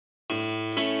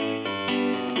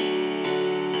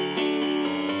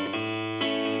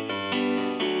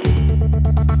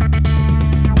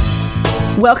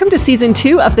Welcome to Season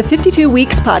 2 of the 52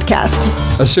 Weeks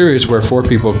podcast. A series where 4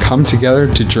 people come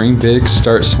together to dream big,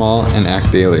 start small, and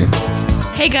act daily.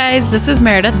 Hey guys, this is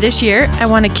Meredith. This year, I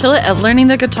want to kill it at learning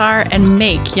the guitar and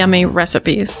make yummy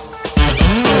recipes.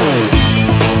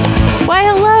 Why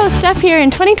hello, Steph here,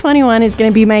 and 2021 is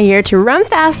going to be my year to run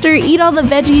faster, eat all the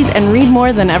veggies, and read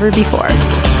more than ever before.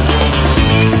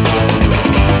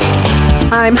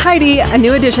 I'm Heidi, a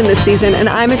new addition this season, and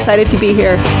I'm excited to be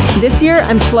here. This year,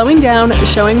 I'm slowing down,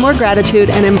 showing more gratitude,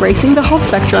 and embracing the whole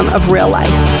spectrum of real life.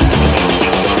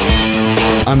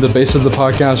 I'm the base of the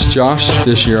podcast, Josh.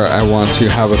 This year, I want to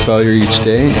have a failure each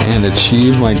day and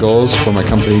achieve my goals for my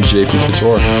company, JP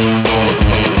Couture.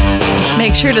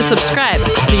 Make sure to subscribe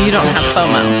so you don't have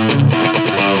FOMO.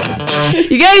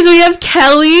 You guys, we have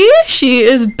Kelly. She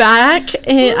is back.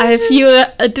 And if you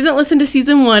didn't listen to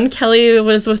season 1, Kelly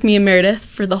was with me and Meredith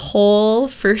for the whole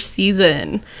first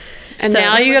season. And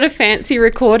now you got a fancy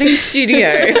recording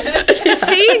studio.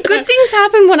 See, good things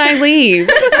happen when I leave.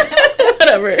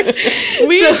 Whatever.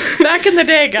 Back in the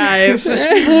day, guys,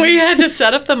 we had to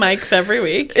set up the mics every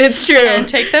week. It's true. And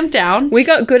take them down. We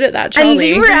got good at that, Charlie. And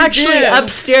we were actually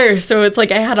upstairs, so it's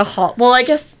like I had to haul. Well, I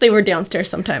guess they were downstairs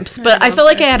sometimes, but I feel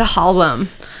like I had to haul them.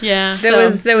 Yeah.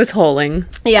 There was hauling.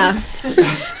 Yeah.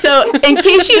 So, in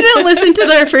case you didn't listen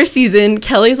to our first season,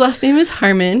 Kelly's last name is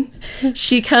Harmon.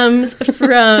 She comes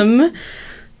from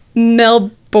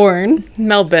Melbourne.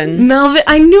 Melbourne.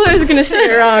 I knew I was going to say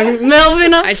it wrong.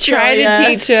 Melbourne, Australia. I tried to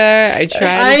teach her.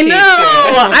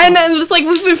 I know. It's like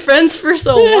we've been friends for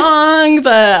so long,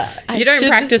 but you don't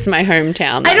practice my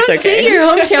hometown. I don't say your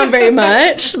hometown very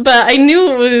much, but I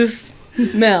knew it was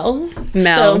Mel.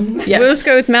 So, yeah. We'll just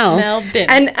go with Mel. Melbourne.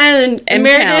 And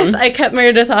Meredith, I cut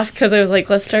Meredith off because I was like,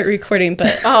 let's start recording,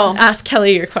 but ask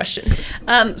Kelly your question.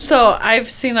 So I've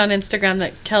seen on Instagram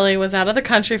that Kelly was out of the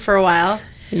country for a while.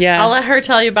 Yeah. I'll let her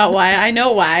tell you about why. I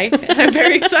know why. I'm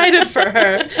very excited for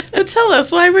her. But tell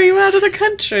us, why were you out of the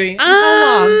country?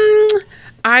 How long?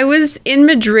 I was in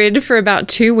Madrid for about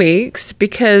 2 weeks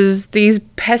because these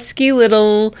pesky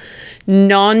little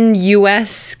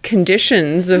non-US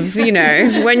conditions of,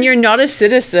 when you're not a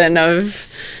citizen of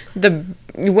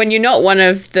when you're not one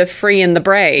of the free and the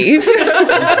brave,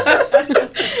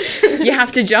 you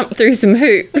have to jump through some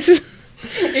hoops.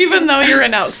 Even though you're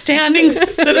an outstanding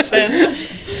citizen.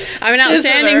 I'm an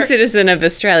outstanding citizen of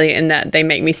Australia in that they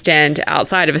make me stand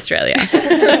outside of Australia.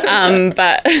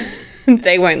 But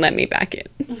they won't let me back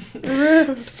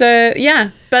in. So,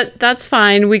 yeah, but that's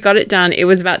fine. We got it done. It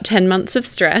was about 10 months of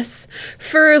stress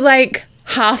for like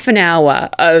half an hour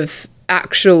of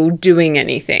actual doing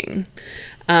anything.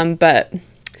 But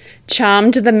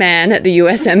charmed the man at the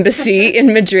US Embassy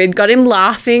in Madrid, got him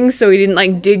laughing so he didn't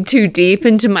like dig too deep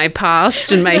into my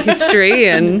past and my history,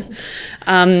 and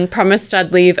promised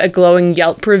I'd leave a glowing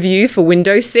Yelp review for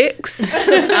Windows 6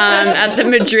 at the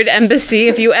Madrid Embassy.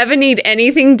 If you ever need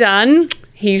anything done,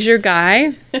 he's your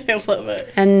guy. I love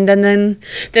it. And then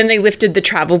they lifted the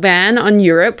travel ban on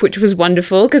Europe, which was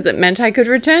wonderful because it meant I could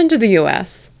return to the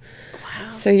US. Wow.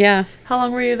 So, yeah. How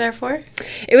long were you there for?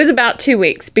 It was about 2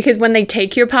 weeks because when they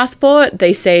take your passport,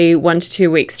 they say 1 to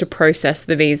 2 weeks to process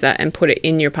the visa and put it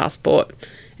in your passport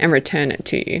and return it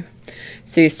to you.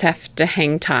 So you just have to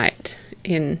hang tight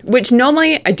which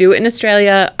normally I do it in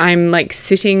Australia. I'm like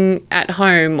sitting at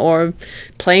home or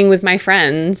playing with my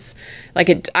friends.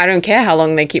 Like I don't care how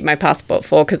long they keep my passport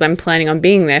for because I'm planning on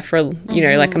being there for,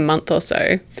 like a month or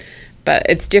so. But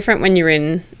it's different when you're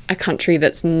in a country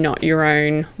that's not your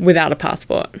own without a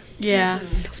passport. Yeah.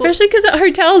 Especially because at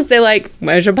hotels, they're like,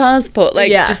 where's your passport?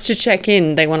 Like, just to check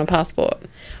in, they want a passport.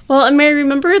 Well, and Mary,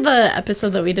 remember the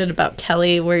episode that we did about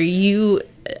Kelly where you,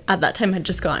 at that time, had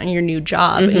just gotten your new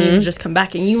job and you just come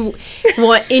back and you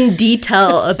want in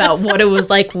detail about what it was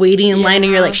like waiting in line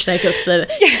and you're like, should I go to the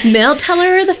male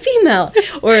teller or the female?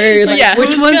 Or like,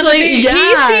 which one's like,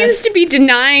 He seems to be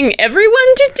denying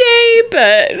everyone today,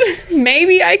 but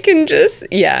maybe I can just,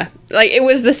 Like, it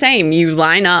was the same. You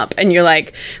line up and you're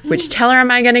like, which teller am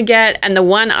I going to get? And the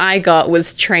one I got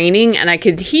was training, and I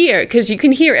could hear, because you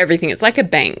can hear everything. It's like a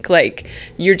bank. Like,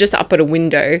 you're just up at a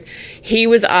window. He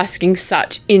was asking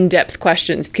such in-depth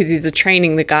questions because he's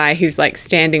training the guy who's, like,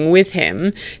 standing with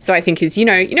him. So I think he's,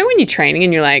 when you're training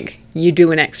and you're like, you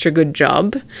do an extra good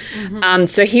job.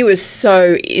 So he was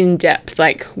so in-depth,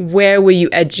 like, where were you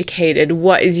educated?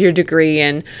 What is your degree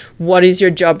in? What is your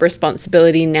job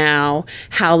responsibility now?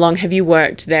 How long have you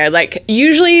worked there? Like,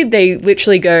 usually they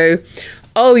literally go,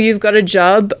 oh, you've got a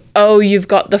job. Oh, you've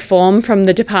got the form from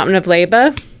the Department of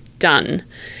Labor. Done.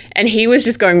 And he was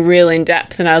just going real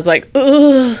in-depth, and I was like,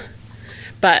 ugh.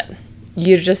 But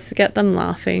you just get them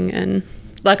laughing, and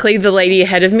luckily the lady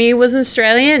ahead of me was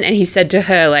Australian, and he said to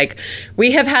her, like,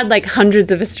 we have had like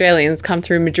hundreds of Australians come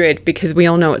through Madrid because we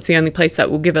all know it's the only place that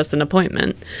will give us an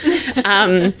appointment.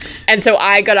 And so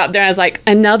I got up there and I was like,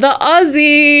 another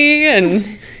Aussie. And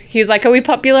he's like, are we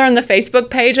popular on the Facebook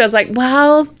page? I was like,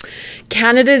 well,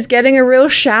 Canada's getting a real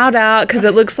shout out because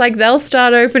it looks like they'll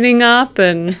start opening up.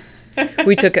 And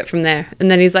we took it from there. And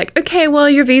then he's like, okay, well,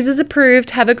 your visa's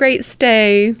approved. Have a great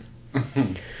stay.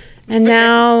 And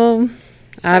now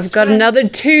I've got another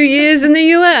 2 years in the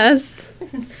US.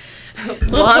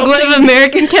 Long live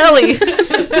American Kelly.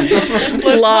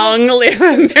 Long live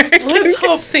America. Let's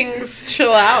hope things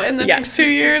chill out in the Yeah. next 2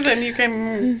 years and you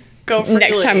can go freely.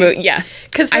 Next time, yeah.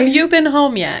 Because have you been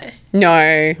home yet?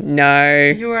 No.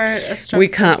 You are a strong.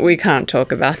 We can't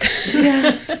talk about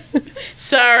that.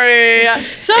 Sorry.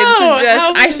 So It's just,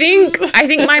 how- I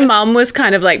think my mum was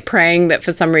kind of like praying that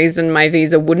for some reason my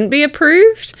visa wouldn't be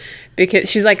approved, because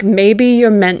she's like, maybe you're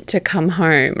meant to come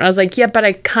home. And I was like, yeah, but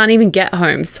I can't even get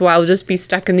home, so I'll just be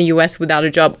stuck in the US without a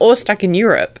job, or stuck in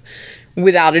Europe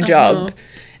without a job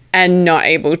and not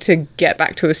able to get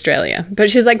back to Australia. But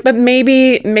she's like, but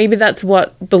maybe that's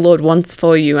what the Lord wants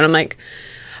for you. And I'm like,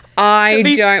 I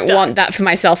be don't stuck. want that for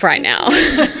myself right now.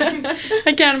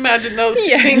 I can't imagine those two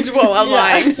Yeah. things will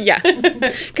align. Yeah.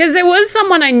 Because there was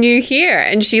someone I knew here,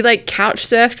 and she like couch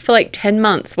surfed for like 10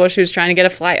 months while she was trying to get a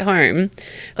flight home.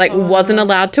 Like wasn't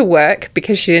allowed to work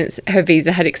because her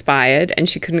visa had expired and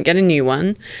she couldn't get a new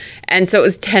one. And so it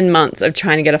was 10 months of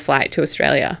trying to get a flight to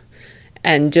Australia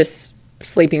and just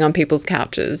sleeping on people's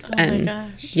couches. And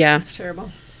gosh. yeah. It's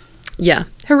terrible. Yeah,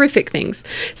 horrific things.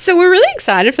 So we're really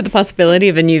excited for the possibility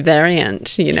of a new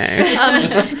variant, you know.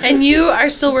 And you are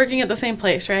still working at the same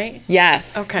place, right?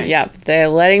 Yes. Okay. Yep. They're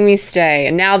letting me stay,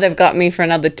 and now they've got me for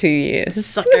another 2 years.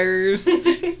 Suckers.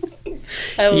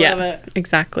 I love it.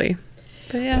 Exactly.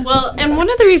 But yeah. Well, and one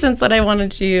of the reasons that I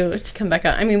wanted you to come back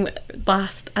on, I mean,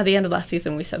 at the end of last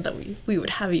season, we said that we would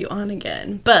have you on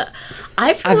again, but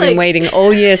I feel I've like been waiting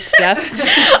all year, Steph.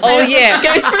 All year.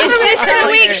 Is this the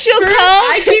week she'll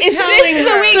call? Is this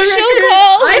the week she'll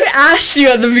call? I've asked you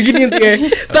at the beginning of the year,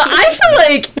 but I feel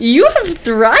like you have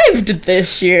thrived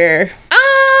this year.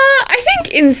 I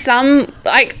think in some,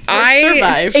 like,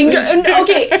 Survived.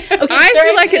 Okay. I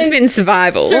feel like it's been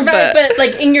survival, but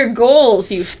like in your goals,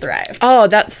 you've thrived. oh,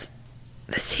 that's,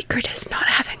 the secret is not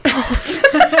having goals.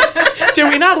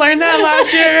 Did we not learn that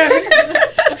last year?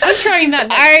 I'm trying that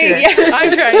next year. yeah.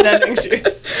 I'm trying that next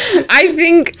year. I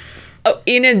think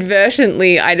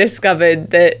inadvertently I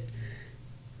discovered that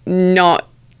not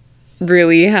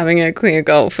really having a clear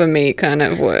goal for me kind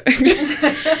of worked. Which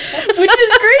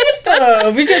is great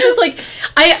though, because it's like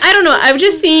I don't know, I've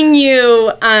just seen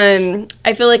you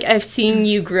I feel like I've seen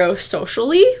you grow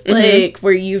socially, like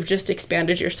where you've just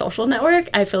expanded your social network.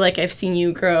 I feel like I've seen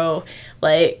you grow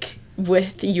like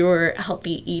with your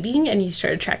healthy eating, and you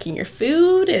started tracking your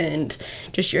food and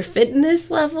just your fitness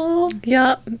level.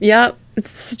 Yep.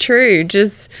 It's true.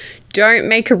 Just don't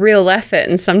make a real effort,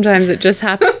 and sometimes it just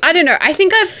happens. I don't know. I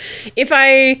think if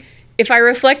I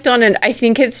reflect on it, I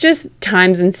think it's just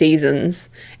times and seasons.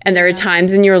 And there are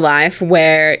times in your life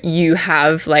where you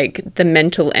have like the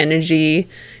mental energy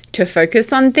to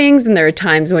focus on things, and there are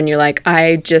times when you're like,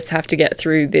 I just have to get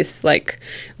through this like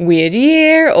weird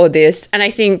year or this. And I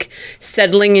think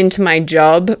settling into my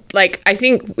job, like I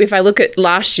think if I look at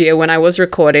last year when I was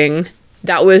recording,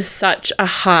 that was such a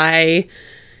high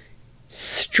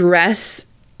stress,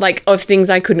 like of things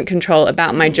I couldn't control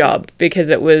about my job, because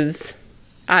it was,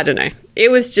 I don't know,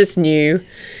 it was just new,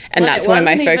 and Well, that's it where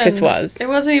my wasn't focus even- was. It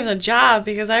wasn't even a job,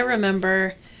 because I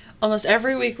remember almost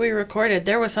every week we recorded,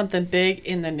 there was something big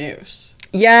in the news.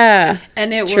 Yeah.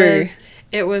 And True.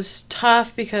 it was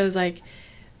tough because like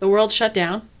the world shut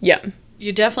down. Yeah.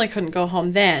 You definitely couldn't go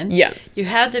home then. Yeah. You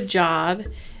had the job.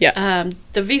 Yeah.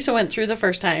 The visa went through the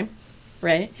first time,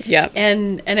 right? Yeah.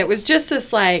 And it was just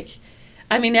this like,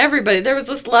 I mean, there was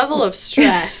this level of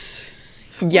stress.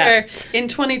 Yeah. Where in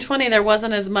 2020 there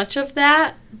wasn't as much of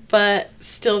that, but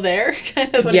still there,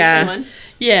 kind of. Yeah.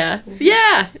 Yeah.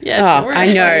 Oh, we're I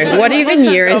in know. 2021. What even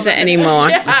year is it anymore?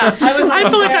 Yeah. I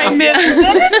feel like I missed.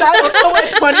 I don't know what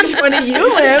 2020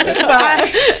 you lived,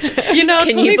 but You know,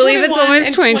 Can you believe it's 2021 almost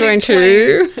and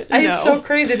 2022? 2020, It's so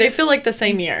crazy. They feel like the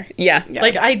same year. Yeah.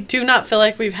 Like I do not feel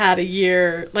like we've had a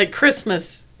year like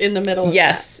Christmas in the middle of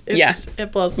Yes, that. yeah.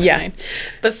 It blows my Yeah. mind.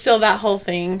 But still, that whole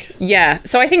thing. Yeah.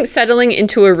 So I think settling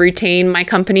into a routine, my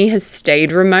company has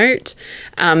stayed remote,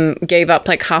 gave up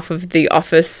like half of the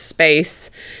office space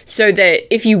so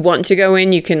that if you want to go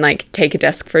in, you can like take a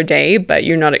desk for a day, but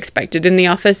you're not expected in the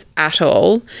office at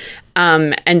all.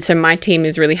 And so my team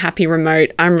is really happy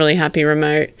remote. I'm really happy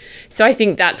remote. So I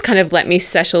think that's kind of let me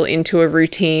settle into a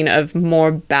routine of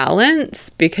more balance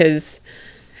because,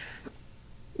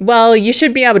 well, you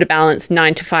should be able to balance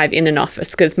 9 to 5 in an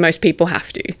office because most people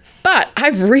have to. But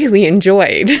I've really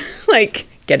enjoyed like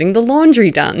getting the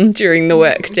laundry done during the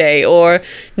workday or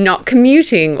not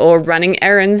commuting or running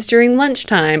errands during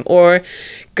lunchtime or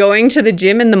going to the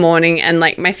gym in the morning and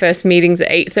like my first meeting's at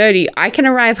 8:30. I can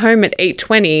arrive home at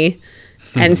 8:20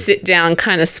 and sit down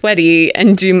kind of sweaty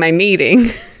and do my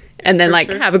meeting and then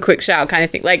like have a quick shower kind of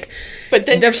thing. Like But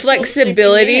then the you're still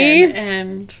flexibility sleeping in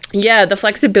and yeah, the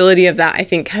flexibility of that I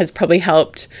think has probably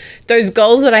helped those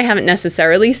goals that I haven't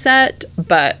necessarily set,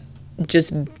 but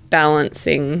just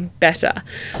balancing better.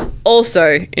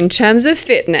 Also, in terms of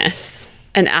fitness,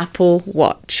 an Apple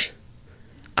Watch.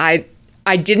 I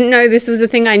didn't know this was a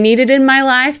thing I needed in my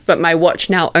life, but my watch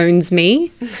now owns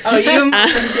me. oh, you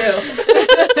must do.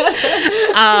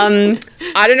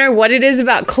 I don't know what it is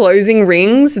about closing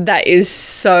rings that is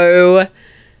so,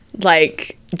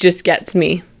 like, just gets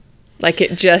me. Like,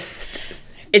 it's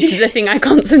the thing I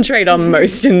concentrate on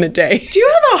most in the day. Do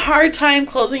you have a hard time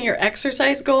closing your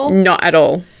exercise goal? Not at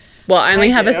all. Well, I only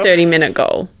have a do. 30-minute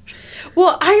goal.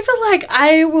 Well, I feel like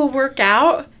I will work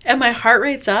out and my heart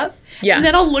rate's up. Yeah. And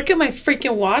then I'll look at my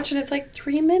freaking watch and it's like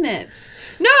 3 minutes.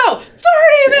 No,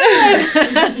 30 minutes.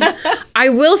 I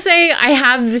will say I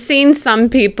have seen some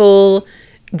people,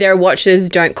 their watches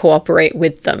don't cooperate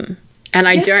with them. And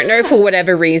I don't know for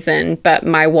whatever reason, but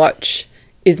my watch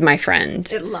is my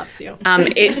friend. It loves you.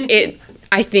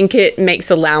 I think it makes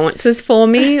allowances for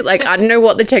me. Like, I don't know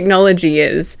what the technology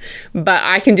is, but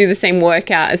I can do the same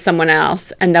workout as someone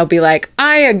else and they'll be like,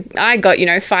 I got,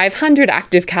 500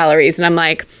 active calories. And I'm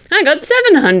like, I got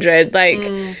 700. Like,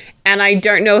 and I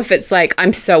don't know if it's like,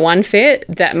 I'm so unfit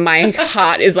that my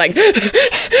heart is like,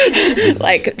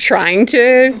 like trying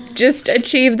to just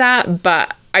achieve that.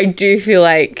 But I do feel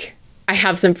like I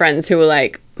have some friends who are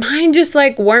like, mine just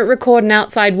like won't record an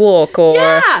outside walk or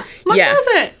Yeah, mine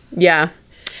doesn't. yeah.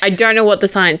 I don't know what the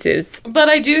science is. But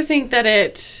I do think that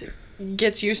it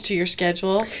gets used to your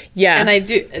schedule. Yeah. And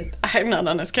I'm not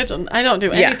on a schedule. I don't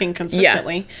do anything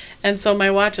consistently. And so my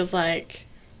watch is like,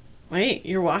 wait,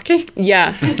 you're walking?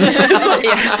 Yeah. It's like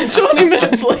 20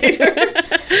 minutes later.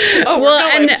 Oh, Well,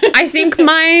 and I think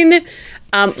mine,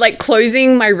 like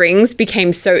closing my rings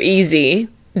became so easy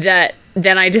that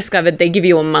then I discovered they give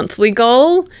you a monthly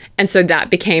goal. And so that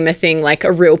became a thing, like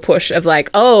a real push of like,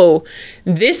 oh,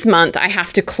 this month I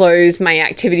have to close my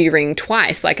activity ring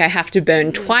twice. Like I have to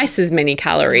burn twice as many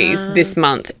calories this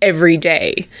month every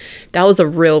day. That was a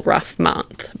real rough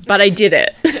month, but I did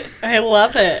it. I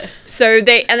love it. So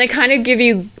they kind of give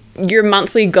you your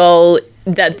monthly goal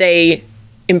that they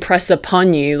impress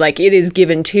upon you, like it is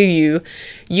given to you.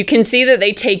 You can see that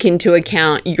they take into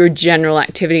account your general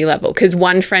activity level, because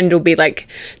one friend will be like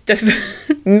the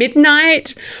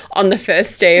midnight on the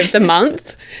first day of the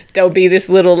month, there'll be this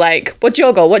little like, what's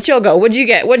your goal, what'd you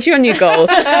get, what's your new goal?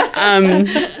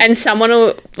 And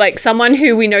someone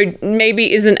who we know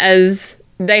maybe isn't as,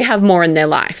 they have more in their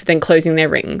life than closing their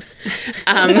rings.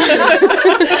 Their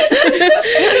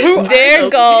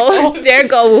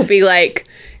goal will be like,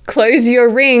 close your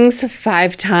rings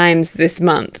 5 times this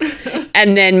month.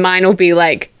 And then mine will be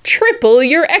like, triple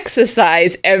your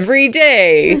exercise every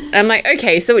day. And I'm like,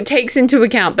 okay, so it takes into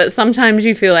account, but sometimes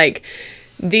you feel like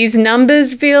these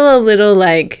numbers feel a little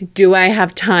like, do I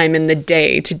have time in the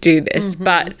day to do this? Mm-hmm.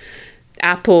 But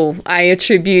Apple, I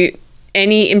attribute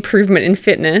any improvement in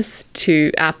fitness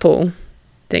to Apple.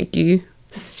 Thank you,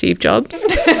 Steve Jobs.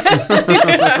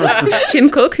 Tim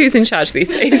Cook, who's in charge these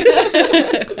days.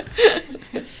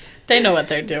 They know what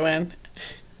they're doing.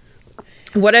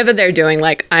 Whatever they're doing,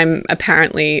 like, I'm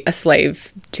apparently a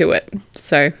slave to it.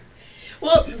 So,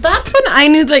 well, that's when I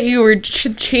knew that you were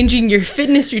changing your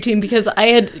fitness routine, because I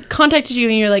had contacted you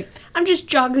and you're like, I'm just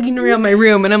jogging around my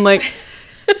room. And I'm like,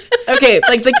 okay,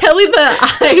 like the Kelly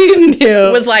that I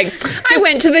knew was like, I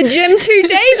went to the gym 2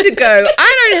 days ago.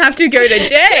 I don't have to go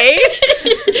today.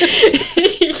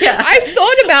 Yeah. I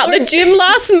thought about the gym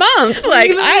last month.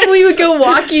 Like, we would go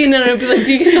walking and I'd be like,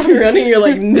 do you guys stop running? You're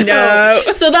like, no.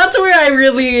 So that's where I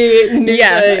really knew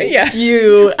that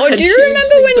you Oh, do you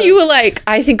remember when you were like,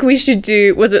 I think we should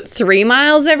do, was it 3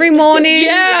 miles every morning?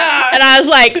 Yeah. And I was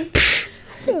like,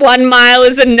 1 mile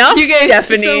is enough, You guys,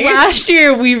 Stephanie. so last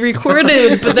year we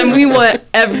recorded, but then we went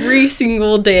every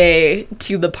single day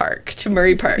to the park, to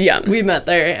Murray Park. Yeah. We met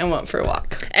there and went for a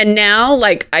walk. And now,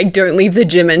 like, I don't leave the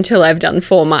gym until I've done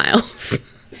 4 miles.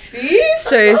 See?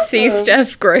 So see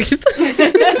Steph growth.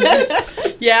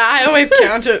 Yeah, I always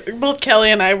count it. Both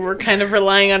Kelly and I were kind of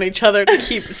relying on each other to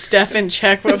keep Steph in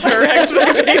check with her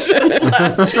expectations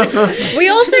last year. We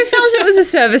also felt it was a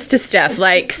service to Steph.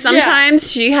 Like, sometimes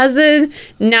she has a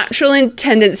natural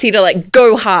tendency to, like,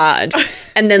 go hard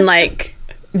and then, like,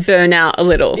 burn out a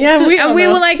little. Yeah, we all And we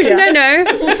know. were like, no,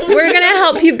 we're going to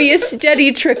help you be a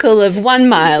steady trickle of 1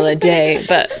 mile a day.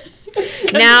 But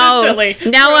now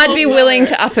Consistently. I'd be willing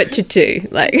to up it to 2.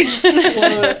 Like,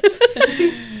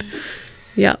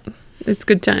 yeah, it's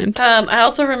good times. I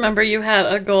also remember you had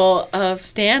a goal of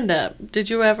stand-up. Did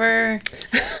you ever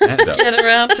get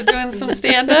around to doing some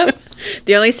stand-up?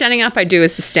 The only standing up I do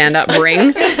is the stand-up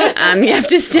ring. You have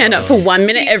to stand up for 1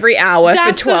 minute every hour for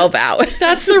that's 12 hours.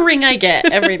 That's the ring I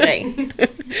get every day.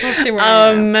 We'll see where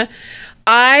I'm at.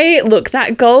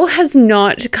 That goal has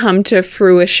not come to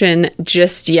fruition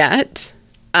just yet.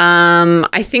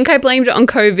 I think I blamed it on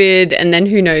COVID, and then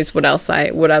who knows what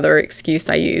other excuse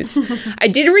I used. I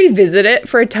did revisit it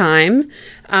for a time,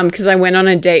 because I went on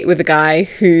a date with a guy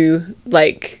who,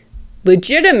 like,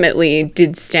 legitimately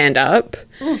did stand up,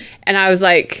 and I was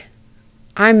like,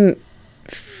 I'm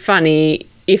funny,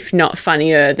 if not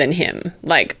funnier than him.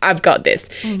 Like, I've got this.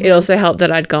 It also helped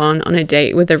that I'd gone on a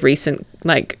date with a recent,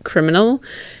 like, criminal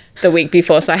the week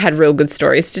before, so I had real good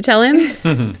stories to tell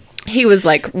him. He was,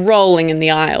 like, rolling in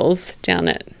the aisles down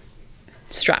at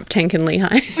Strap Tank and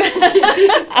Lehigh.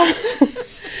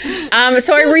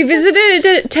 So I revisited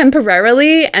it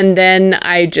temporarily, and then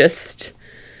I just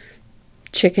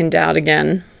chickened out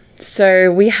again.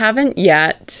 So we haven't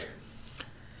yet.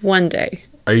 One day.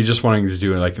 Are you just wanting to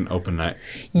do like an open night?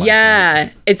 Yeah.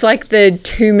 It's like the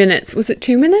 2 minutes. Was it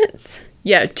 2 minutes?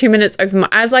 Yeah, 2 minutes open mic.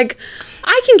 I was like,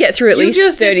 I can get through at least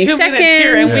 30 did 2 seconds. minutes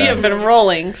here, and we Yeah. have been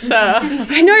rolling. So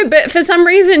I know, but for some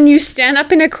reason you stand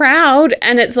up in a crowd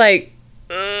and it's like,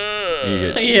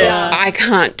 You get Yeah. I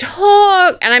can't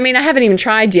talk. And I mean, I haven't even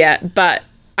tried yet, but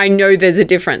I know there's a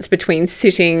difference between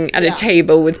sitting at a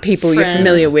table with people you're Friends.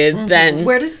 familiar with than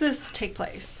Where does this take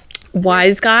place?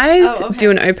 Wise Guys Oh, okay.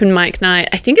 do an open mic night.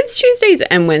 I think it's Tuesdays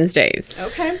and Wednesdays.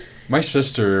 Okay. My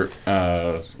sister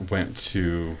went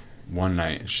to one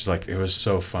night. She's like, it was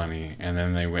so funny. And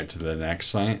then they went to the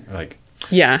next night. Like,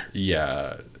 Yeah.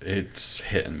 yeah, it's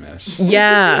hit and miss.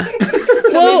 Yeah.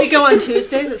 So maybe go on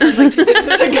Tuesdays. It sounds like Tuesdays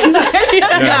are a good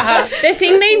night. The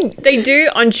thing they do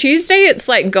on Tuesday, it's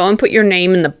like go and put your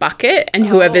name in the bucket and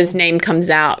whoever's name comes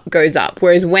out goes up.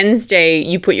 Whereas Wednesday,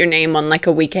 you put your name on like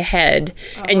a week ahead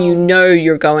and you know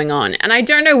you're going on. And I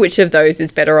don't know which of those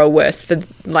is better or worse for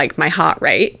like my heart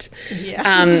rate.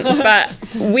 Yeah. But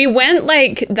we went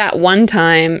like that one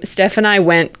time, Steph and I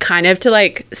went kind of to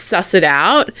like suss it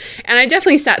out. And I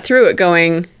definitely sat through it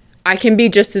going, I can be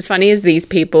just as funny as these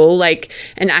people. Like,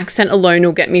 an accent alone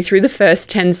will get me through the first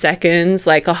 10 seconds.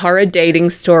 Like, a horror dating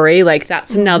story, like,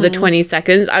 that's another 20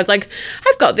 seconds. I was like,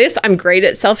 I've got this. I'm great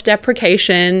at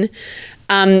self-deprecation.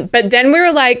 But then we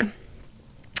were like,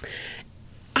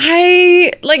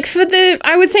 I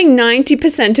would say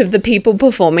 90% of the people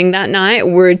performing that night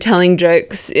were telling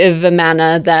jokes of a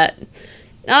manner that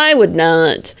I would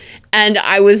not. And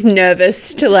I was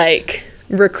nervous to, like,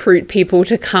 recruit people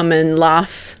to come and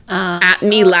laugh at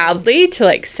me loudly to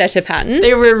like set a pattern.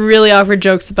 They were really awkward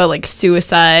jokes about like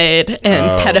suicide and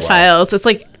pedophiles. It's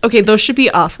like, okay, those should be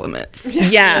off limits.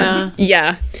 Yeah.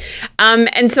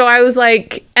 And so I was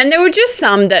like, and there were just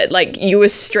some that like you were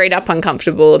straight up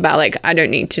uncomfortable about, like, I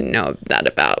don't need to know that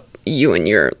about you and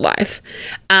your life.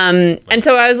 And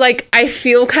so I was like, I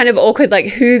feel kind of awkward, like,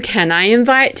 who can I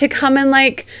invite to come and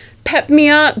like pep me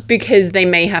up, because they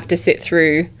may have to sit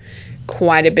through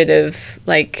quite a bit of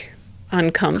like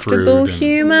uncomfortable Crude and-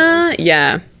 humor.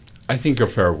 Yeah. I think a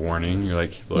fair warning. You're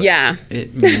like, look, Yeah.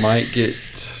 it might get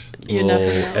a little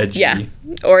edgy. Yeah.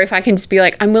 Or if I can just be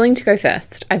like, I'm willing to go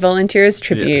first. I volunteer as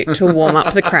tribute to warm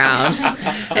up the crowd.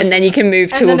 And then you can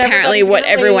move to then apparently everybody's what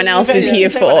gonna everyone leave else and is you here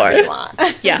can say whatever you for.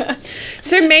 want. Yeah.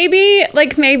 So maybe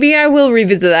I will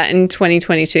revisit that in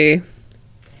 2022.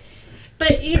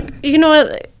 But you know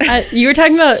what? You were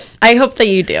talking about, I hope that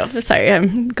you do. Sorry,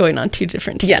 I'm going on two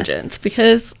different Yes. tangents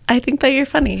because I think that you're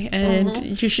funny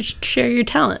and you should share your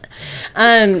talent.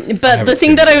 But the haven't thing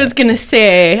seen that it I was going to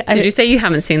say... Did you say you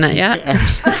haven't seen that yet?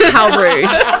 How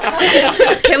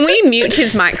rude. Can we mute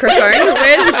his microphone?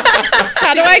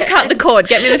 How do I cut the cord?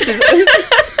 Get me the scissors.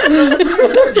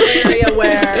 Listeners are very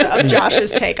aware of Josh's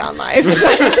take on life.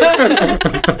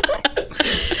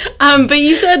 But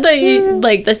you said that you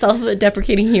like the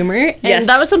self-deprecating humor, and Yes.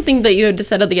 that was something that you had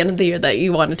said at the end of the year that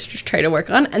you wanted to just try to work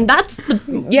on, and that's the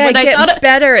Yeah, get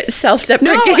better at No,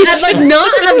 self-deprecation. and like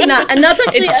not having that, and that's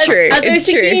actually It's true, As I was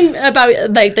it's true. thinking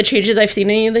about like the changes I've seen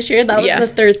in you this year, that was Yeah. the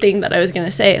third thing that I was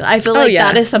gonna say. I feel like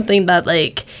yeah. that is something that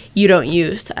like you don't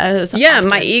use as Yeah, often.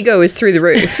 my ego is through the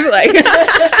roof. Like,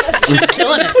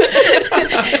 killing it.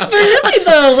 But really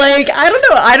though, like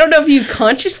I don't know if you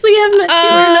consciously have met you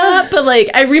or not, but like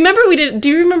I remember do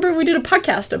you remember we did a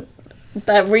podcast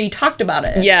that where you talked about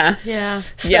it? yeah. Yeah.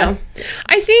 Yeah.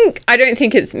 I don't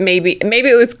think it's maybe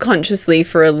it was consciously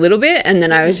for a little bit, and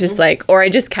then I was just like, or I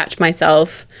just catch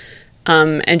myself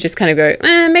and just kind of go,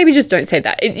 maybe just don't say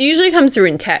that. It usually comes through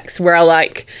in text where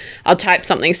I'll type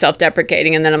something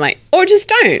self-deprecating and then I'm like, or just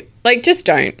don't. Like, just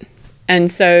don't.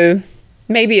 And so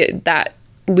maybe that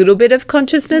little bit of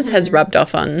consciousness has rubbed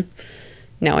off on,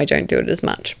 now I don't do it as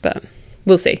much, but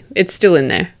we'll see. It's still in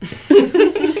there.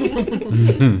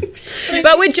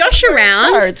 But with Josh around,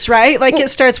 Starts, right? Like it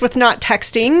starts with not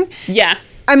texting. yeah.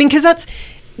 I mean, because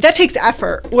that takes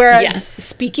effort. Whereas Yes.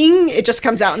 speaking, it just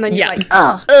comes out and then Yeah. you're like,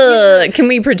 oh. Can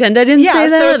we pretend I didn't Yeah, say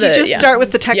that? so if you just Yeah. start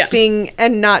with the texting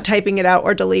and not typing it out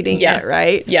or deleting Yeah. it,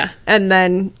 right? Yeah. And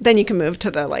then you can move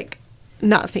to the like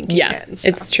not thinking Yeah, it and stuff.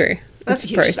 it's true. That's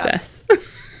It's a huge step. process.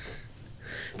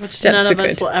 Which Steps none are of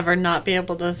us good. will ever not be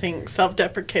able to think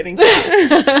self-deprecating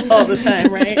thoughts all the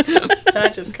time, right?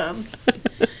 That just comes.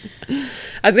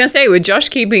 I was gonna say, with Josh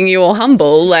keeping you all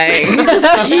humble, like you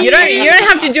don't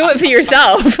have to do it for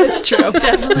yourself. It's true.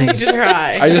 Definitely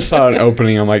try. I just saw an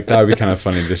opening. I'm like, that would be kind of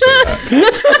funny to say that.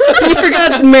 I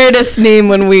forgot Meredith's name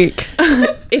 1 week.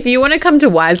 If you want to come to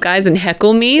Wise Guys and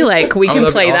heckle me, like we can that'd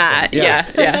be play awesome. that. Yeah.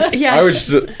 Yeah.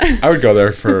 I would go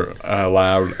there for a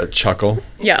loud chuckle.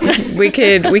 Yeah. We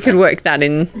could work that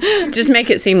in. Just make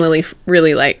it seem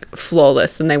really like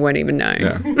flawless, and they won't even know.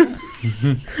 Yeah.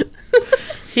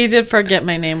 He did forget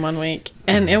my name 1 week,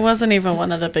 and it wasn't even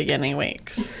one of the beginning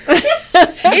weeks.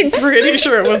 It's Pretty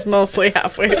sure it was mostly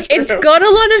halfway through. It's got a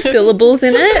lot of syllables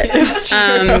in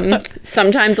it.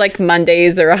 Sometimes like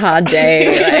Mondays are a hard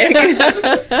day.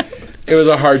 Like, It was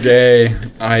a hard day.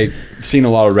 I seen a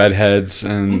lot of redheads,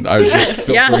 and I was just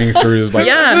Yeah. filtering through like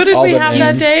Yeah. Who did all we the have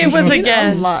names. that day? Was a A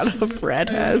guest. lot of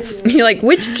redheads. you're like,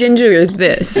 which ginger is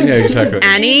this? Yeah, exactly.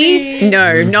 Annie?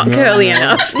 No, not curly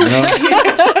enough. No.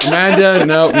 Amanda?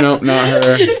 Nope, not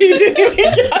her.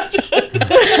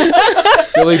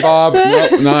 Billy Bob?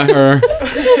 Nope, not her.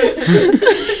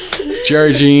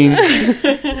 Jerry Jean?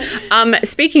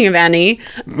 Speaking of Annie,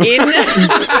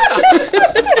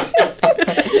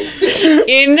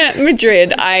 in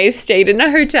Madrid, I stayed in a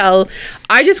hotel.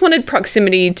 I just wanted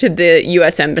proximity to the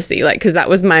US Embassy, like, because that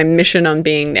was my mission on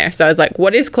being there. So I was like,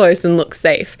 what is close and looks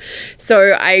safe?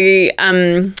 So I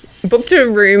booked a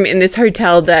room in this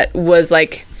hotel that was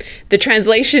like, the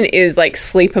translation is like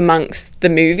sleep amongst the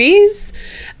movies.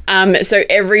 So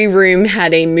every room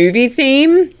had a movie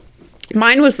theme.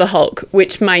 Mine was the Hulk,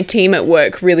 which my team at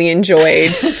work really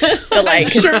enjoyed.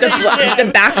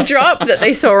 The backdrop that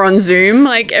they saw on Zoom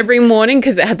like every morning,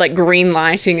 because it had like green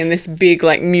lighting and this big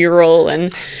like mural.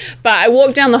 But I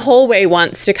walked down the hallway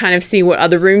once to kind of see what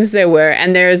other rooms there were,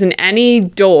 and there is an Annie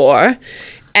door,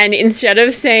 and instead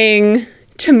of saying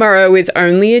tomorrow is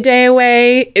only a day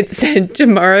away, it said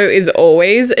tomorrow is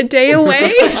always a day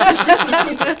away.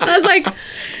 I was like,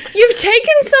 you've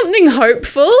taken something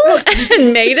hopeful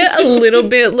and made it a little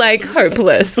bit like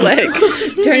hopeless. Like,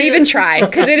 don't even try,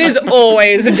 because it is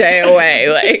always a day away.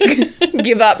 Like,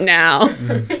 give up now.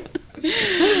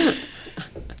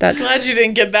 That's Glad you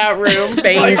didn't get that room.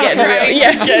 Spain getting real.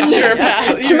 Yeah. Get your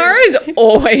pass. Tomorrow is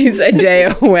always a day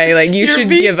away. Like, you should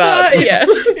give up. Yeah.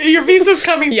 Your visa's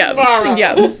coming Yeah. tomorrow.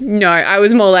 Yeah. No, I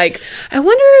was more like, I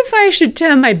wonder if I should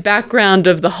turn my background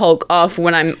of the Hulk off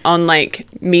when I'm on like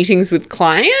meetings with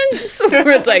clients. Where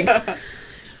it's like,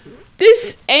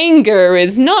 this anger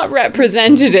is not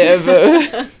representative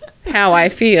of how I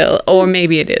feel. Or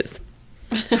maybe it is.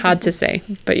 Hard to say.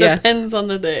 But yeah. Depends on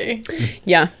the day.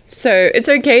 Yeah. So it's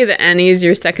okay that Annie is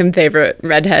your second favorite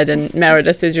redhead and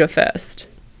Meredith is your first.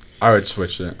 I would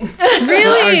switch it.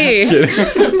 Really?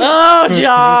 Oh,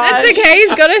 Josh. That's okay.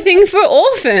 He's got a thing for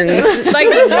orphans. Like,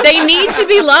 they need to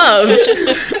be loved.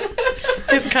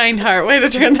 His kind heart. Way to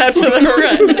turn that to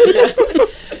the right.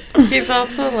 He's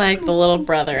also like the little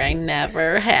brother I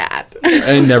never had.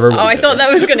 I never. Oh, I thought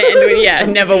that was going to end with, yeah,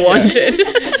 never wanted.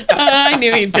 I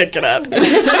knew he'd pick it up.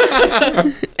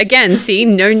 Again, see,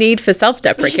 no need for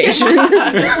self-deprecation.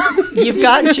 You've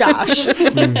got Josh.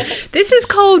 This is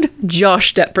called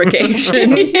Josh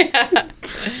deprecation. Yeah.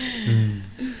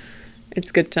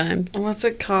 It's good times. What's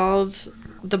it called?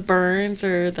 The burns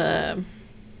or the...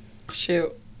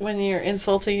 Shoot. When you're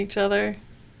insulting each other.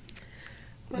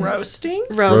 Roasting?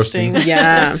 Roasting.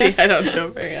 Yeah. See, I don't do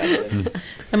it very often.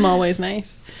 I'm always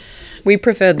nice. We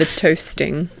prefer the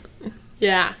toasting.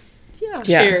 Yeah. Yeah.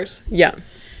 Yeah. Cheers. Yeah.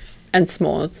 And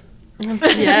s'mores.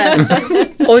 Yes.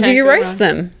 Or do you go roast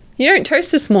them? You don't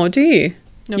toast a s'more, do you?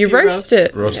 No, you do you roast roast?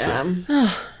 it. Roast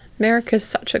it. America's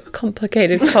such a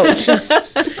complicated culture. Good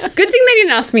thing they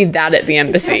didn't ask me that at the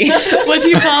embassy. What do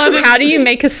you call it? How do you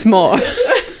make a s'more?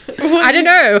 I don't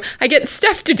know. I get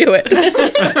Steph to do it.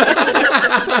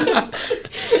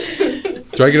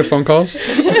 Do I get a phone calls?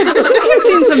 I've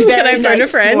seen some very I phone a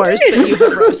nice friend? s'mores that you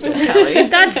have roasted, Kelly.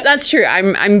 That's true.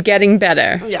 I'm getting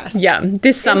better. Yes. Yeah.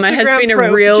 This summer has Instagram been a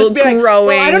proof. real Just be like,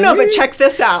 growing. well, I don't know, but check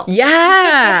this out.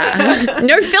 Yeah.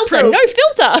 No filter. No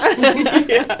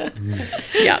filter.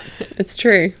 Yeah. It's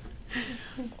true.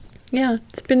 Yeah.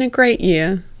 It's been a great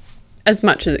year. As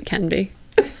much as it can be.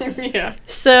 Yeah.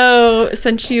 So,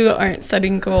 since you aren't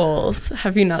setting goals,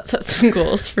 have you not set some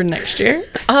goals for next year?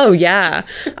 Oh yeah.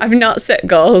 I've not set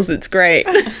goals. It's great.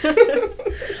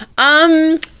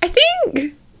 I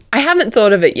think I haven't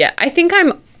thought of it yet. I think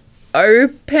I'm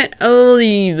open.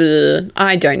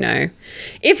 I don't know.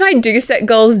 If I do set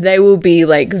goals, they will be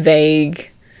like vague,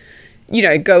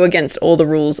 go against all the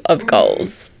rules of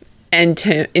goals. And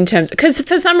in terms, because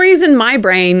for some reason my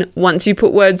brain, once you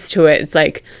put words to it, it's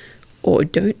like, or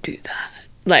don't do that.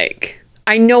 Like,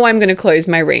 I know I'm going to close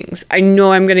my rings. I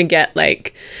know I'm going to get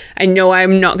I know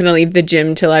I'm not going to leave the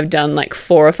gym till I've done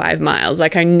 4 or 5 miles.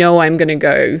 Like, I know I'm going to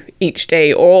go each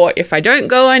day. Or if I don't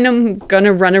go, I'm going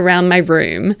to run around my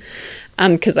room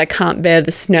because I can't bear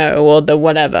the snow or the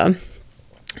whatever.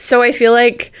 So I feel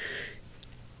like,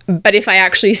 but if I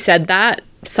actually said that,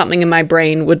 something in my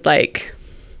brain would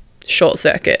short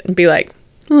circuit and be like,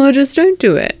 well, just don't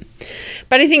do it.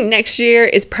 But I think next year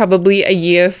is probably a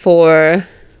year for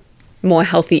more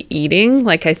healthy eating.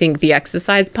 I think the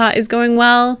exercise part is going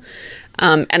well.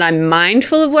 And I'm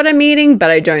mindful of what I'm eating, but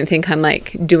I don't think I'm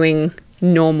doing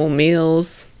normal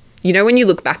meals. When you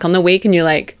look back on the week and you're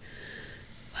like,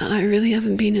 well, I really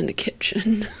haven't been in the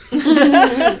kitchen.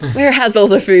 Where has all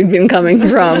the food been coming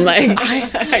from?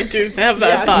 I do have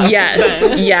that thought. Yes.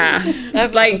 sometimes. Yeah.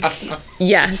 That's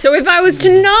Yeah. So if I was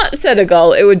to not set a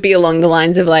goal, it would be along the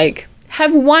lines of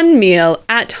have one meal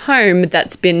at home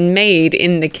that's been made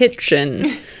in the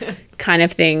kitchen kind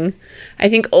of thing. I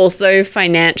think also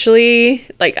financially,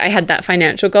 I had that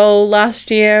financial goal last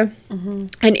year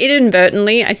and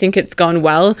inadvertently, I think it's gone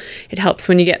well. It helps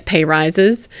when you get pay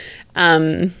rises,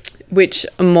 which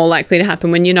are more likely to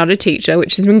happen when you're not a teacher,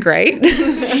 which has been great.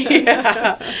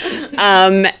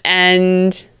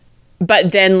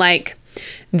 But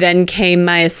then came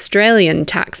my Australian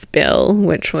tax bill,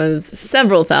 which was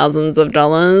several thousands of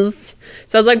dollars.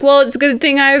 So I was like, well, it's a good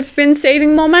thing I've been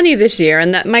saving more money this year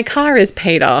and that my car is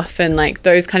paid off and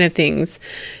those kind of things.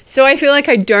 So I feel like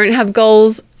I don't have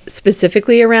goals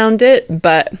specifically around it,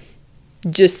 but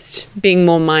just being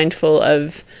more mindful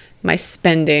of my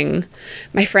spending.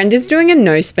 My friend is doing a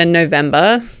no spend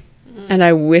November and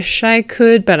I wish I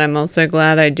could, but I'm also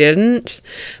glad I didn't.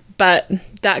 But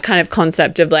that kind of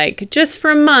concept of just for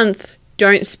a month,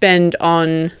 don't spend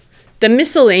on the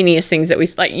miscellaneous things that we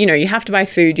you have to buy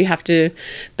food,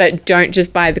 but don't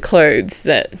just buy the clothes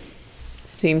that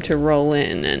seem to roll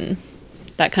in and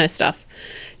that kind of stuff.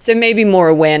 So maybe more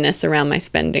awareness around my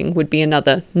spending would be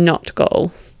another not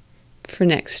goal for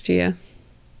next year.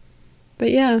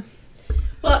 But yeah.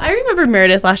 Well, I remember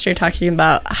Meredith last year talking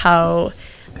about how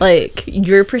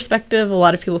your perspective, a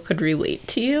lot of people could relate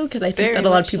to you because I think Very that a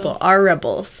lot of much people so. are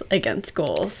rebels against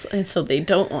goals and so they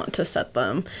don't want to set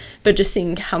them. But just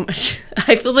seeing how much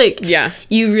I feel Yeah.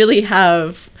 you really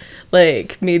have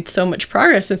made so much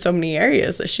progress in so many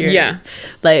areas this year. Yeah.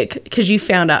 Because you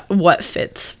found out what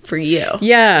fits for you.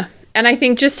 Yeah. And I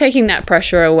think just taking that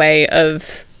pressure away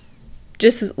of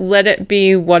just let it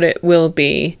be what it will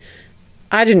be.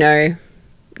 I don't know.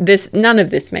 None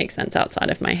of this makes sense outside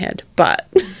of my head, but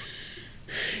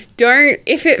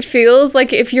if it feels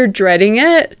if you're dreading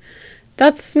it,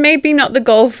 that's maybe not the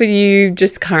goal for you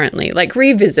just currently.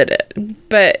 Revisit it.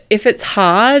 But if it's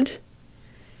hard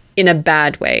in a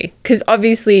bad way, because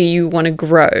obviously you want to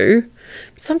grow,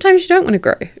 sometimes you don't want to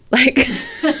grow.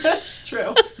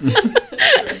 True.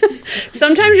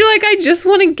 Sometimes you're I just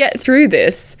want to get through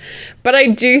this. But I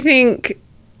do think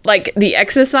the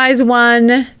exercise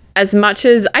one, as much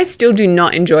as I still do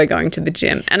not enjoy going to the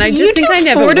gym, and I just think I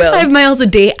never 4 to will. 5 miles a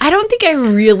day. I don't think I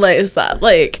realized that.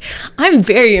 Like, I'm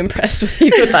very impressed with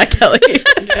you with that, Kelly.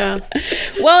 Yeah.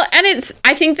 Well, and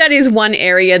I think that is one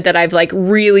area that I've like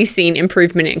really seen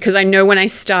improvement in, because I know when I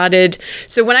started,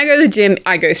 so when I go to the gym,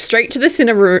 I go straight to the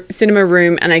cinema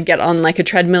room and I get on like a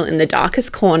treadmill in the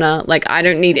darkest corner. Like, I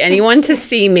don't need anyone to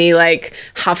see me like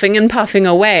huffing and puffing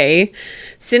away.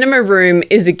 Cinema room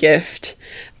is a gift,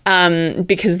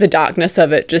 because the darkness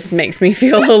of it just makes me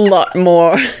feel a lot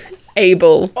more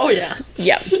able. Oh, yeah.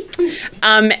 Yeah.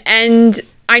 And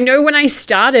I know when I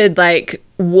started like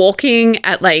walking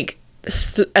at like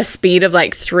a speed of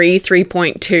like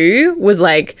 3.2 was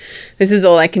like, this is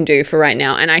all I can do for right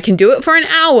now. And I can do it for an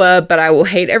hour, but I will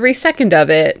hate every second of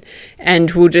it. And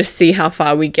we'll just see how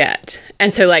far we get.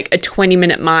 And so like a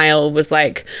 20-minute mile was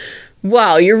like,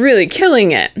 wow, you're really killing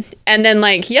it. And then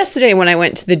like Saturday when I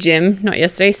went to the gym,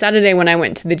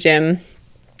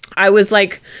 I was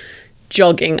like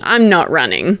jogging. I'm not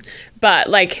running, but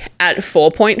like at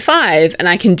 4.5, and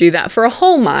I can do that for a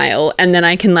whole mile. And then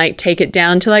I can like take it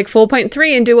down to like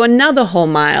 4.3 and do another whole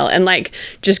mile, and like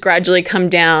just gradually come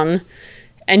down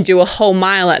and do a whole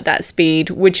mile at that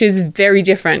speed, which is very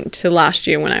different to last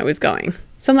year when I was going.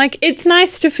 So I'm like, it's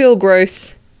nice to feel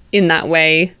growth in that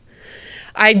way.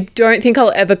 I don't think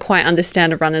I'll ever quite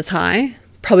understand a runner's high,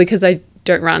 probably because I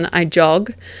don't run, I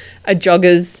jog. A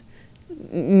jogger's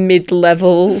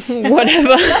mid-level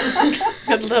whatever.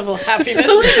 Mid-level happiness.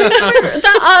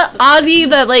 The Ozzy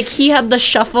that like he had the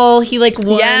shuffle, he like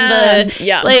won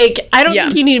like I don't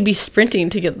think you need to be sprinting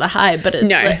to get the high, but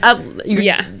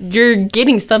it's you're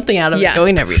getting something out of it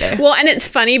going every day. Well, and it's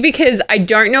funny because I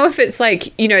don't know if it's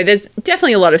like, there's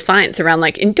definitely a lot of science around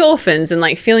like endorphins and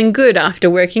like feeling good after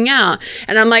working out,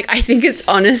 and I'm like, I think it's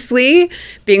honestly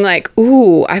being like,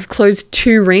 ooh, I've closed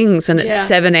 2 rings and it's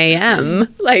 7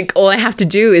 a.m. Like, all I have to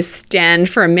do is stand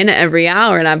for a minute every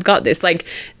hour and I've got this. Like,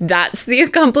 that's the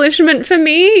accomplishment for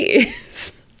me,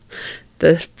 is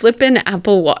the flippin'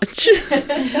 Apple Watch.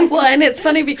 Well, and it's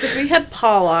funny because we had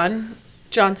Paul on.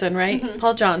 Johnson, right? Mm-hmm.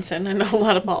 Paul Johnson. I know a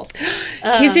lot of Pauls.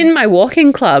 He's in my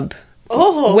walking club.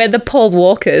 Oh. We're the Paul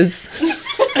Walkers.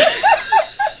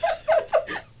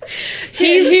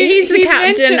 He's the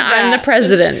captain. I'm the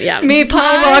president. Yeah. May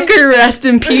Paul Walker rest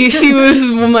in peace. He was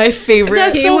one of my favorites.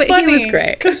 That's so funny. He was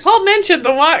great. Because Paul mentioned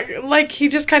the walk. Like, he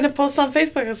just kind of posts on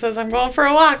Facebook and says, I'm going for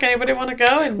a walk. Anybody want to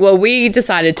go? And well, we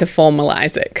decided to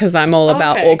formalize it because I'm all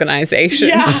about organization.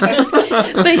 Yeah.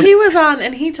 But he was on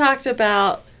and he talked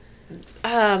about,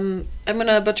 I'm going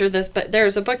to butcher this, but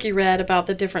there's a book you read about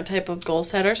the different type of goal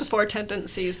setters. The 4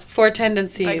 Tendencies. 4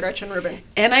 Tendencies. By Gretchen Rubin.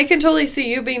 And I can totally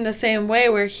see you being the same way,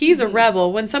 where he's a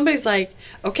rebel. When somebody's like,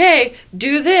 okay,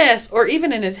 do this, or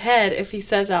even in his head, if he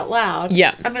says out loud,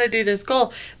 I'm going to do this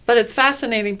goal. But it's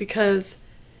fascinating because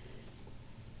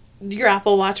your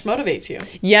Apple Watch motivates you.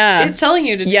 Yeah. It's telling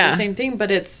you to do the same thing,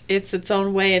 but it's its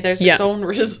own way. There's its own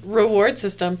reward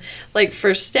system. Like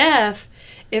for Steph,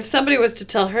 if somebody was to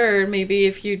tell her, maybe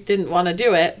if you didn't want to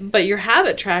do it, but your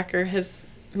habit tracker has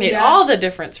made all the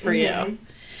difference for you.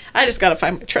 I just got to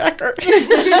find my tracker.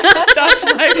 That's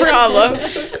my problem.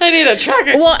 I need a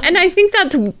tracker. Well, and I think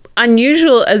that's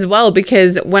unusual as well,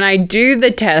 because when I do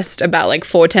the test about like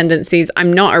 4 tendencies,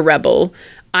 I'm not a rebel.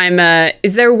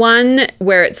 Is there one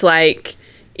where it's like,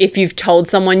 if you've told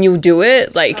someone you'll do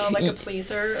it, like a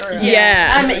pleaser? Or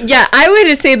I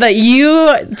would say that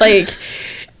you, like...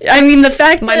 I mean, the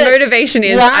fact my that motivation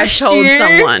is I've told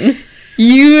someone.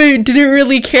 You didn't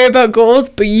really care about goals,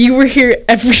 but you were here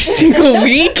every single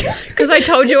week. Because I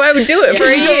told you I would do it for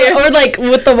a year. Or like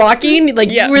with the walking, like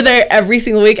you were there every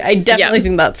single week. I definitely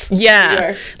think that's...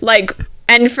 Yeah. Like...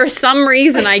 And for some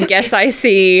reason, I guess I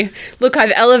see... Look,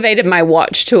 I've elevated my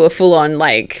watch to a full-on,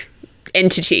 like...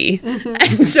 entity. Mm-hmm.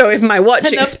 And so if my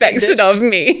watch expects it of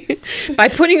me, by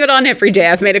putting it on every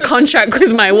day, I've made a contract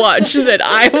with my watch that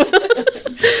I will...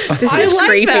 This is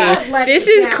creepy. This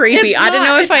is creepy. I don't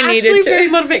know if I needed to. It's actually very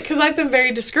motivating because I've been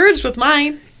very discouraged with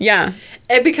mine. Yeah.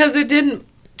 And because it didn't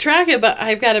track it, but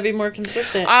I've got to be more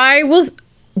consistent.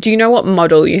 Do you know what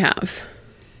model you have?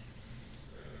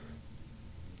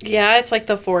 Yeah, it's like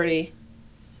the 40.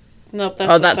 Nope,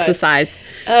 that's the size.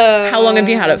 How long have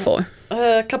you had it for?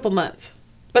 A couple months.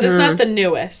 But it's not the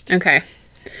newest. Okay.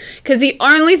 Because the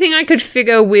only thing I could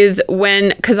figure with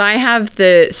because I have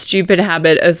the stupid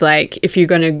habit of like, if you're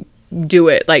going to do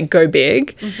it, like go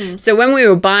big. Mm-hmm. So when we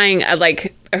were buying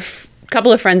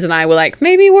couple of friends and I were like,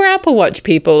 maybe we're Apple Watch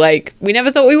people. Like, we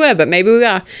never thought we were, but maybe we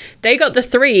are. They got the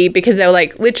 3 because they were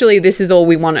like, literally, this is all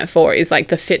we want it for, is like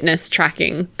the fitness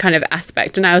tracking kind of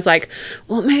aspect. And I was like,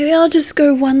 well, maybe I'll just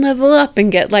go one level up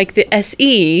and get like the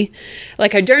SE.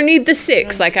 Like, I don't need the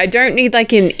 6. Like, I don't need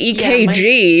like an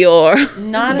EKG or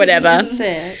Not whatever. as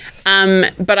sick.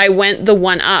 But I went the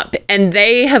one up, and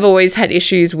they have always had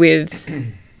issues with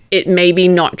it maybe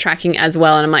not tracking as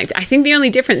well. And I'm like, I think the only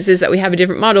difference is that we have a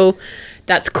different model.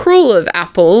 That's cruel of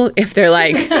Apple if they're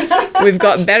like, we've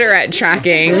got better at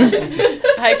tracking.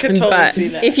 I could totally But see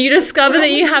that. if you discover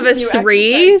that you have a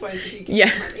 3,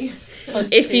 yeah.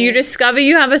 If you discover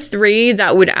you have a 3,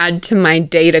 that would add to my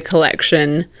data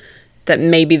collection that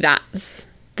maybe that's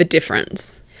the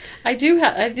difference. I do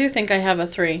think I have a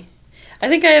 3. I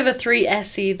think I have a 3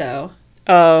 SE though.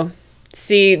 Oh,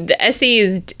 see, the SE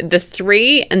is the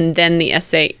 3, and then the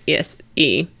SE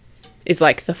is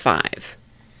like the 5.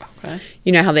 Okay.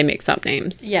 You know how they mix up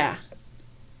names. Yeah.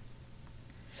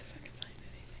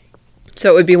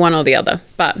 So it would be one or the other,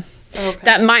 but Okay.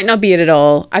 that might not be it at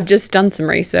all. I've just done some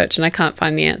research and I can't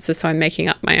find the answer, so I'm making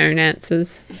up my own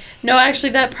answers. No,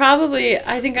 actually, that probably.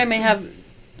 I think I may have.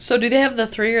 So, do they have the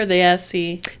 3 or the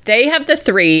SE? They have the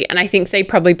 3, and I think they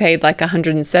probably paid like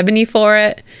 $170 for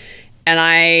it, and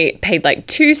I paid like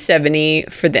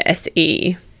 $270 for the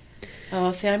SE.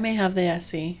 Oh, see, I may have the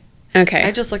SE. Okay.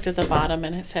 I just looked at the bottom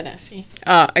and it said SE.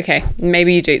 Oh, okay.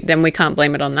 Maybe you do. Then we can't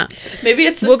blame it on that. Maybe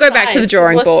it's the We'll go back to the size, 'cause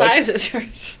drawing what board. What size is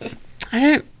yours? I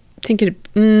don't think it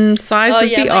size would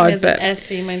be mine odd, is but an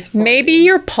SE. Mine's 40. maybe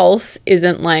your pulse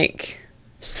isn't like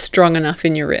strong enough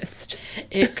in your wrist.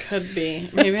 It could be.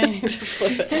 Maybe I need to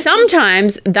flip it.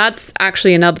 Sometimes that's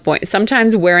actually another point.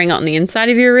 Sometimes wearing it on the inside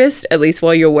of your wrist, at least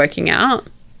while you're working out.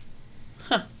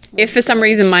 Huh. If for some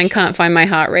reason mine can't find my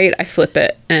heart rate, I flip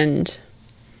it, and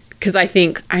because I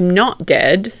think I'm not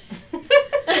dead,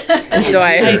 and so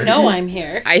I know I'm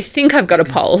here. I think I've got a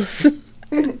pulse.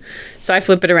 So I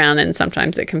flip it around, and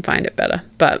sometimes it can find it better.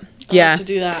 But I'll yeah, have to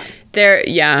do that.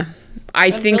 I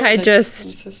think really I think just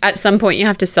it's consistent. at some point you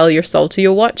have to sell your soul to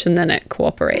your watch, and then it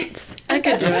cooperates. I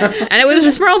could do it. And it was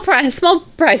a small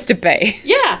price to pay.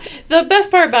 Yeah. The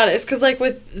best part about it is because, like,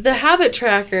 with the habit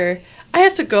tracker, I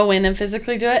have to go in and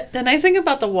physically do it. The nice thing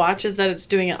about the watch is that it's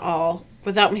doing it all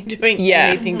without me doing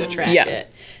anything to track Yeah. it.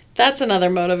 That's another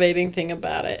motivating thing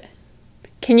about it.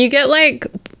 Can you get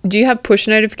do you have push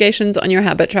notifications on your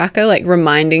habit tracker, like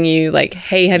reminding you, like,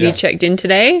 hey, have you Yeah. checked in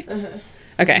today?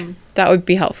 Okay, that would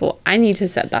be helpful. I need to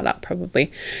set that up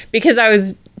probably, because I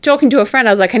was talking to a friend.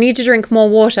 I was like, I need to drink more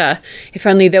water. If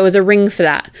only there was a ring for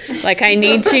that. Like, I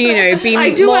need to, be I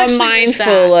do more actually wish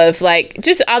mindful that. of like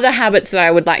just other habits that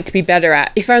I would like to be better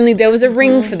at. If only there was a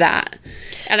ring for that.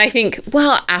 And I think,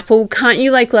 well, Apple, can't you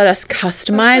like let us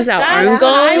customize our own That's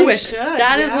what I goals? wish.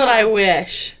 That is what I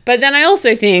wish. But then I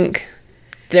also think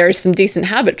there are some decent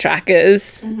habit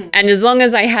trackers. And as long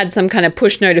as I had some kind of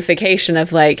push notification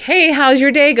of like, hey, how's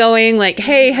your day going? Like,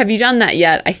 hey, have you done that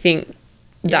yet? I think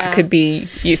that Yeah. could be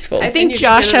useful. I think you can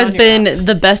Josh get it has on your been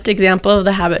the best example of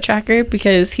the habit tracker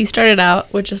because he started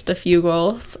out with just a few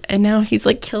goals and now he's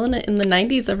like killing it in the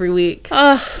 90s every week.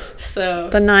 Oh, So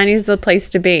the 90s is the place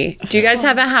to be. Do you guys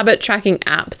have a habit tracking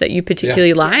app that you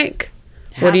particularly like?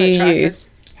 What do Habit you tracker. use?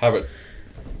 Habit.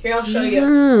 here I'll show you.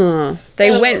 Hmm. They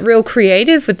So- went real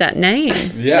creative with that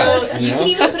name. Yeah. So you can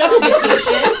even put up a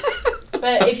vacation,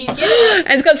 but if you get it,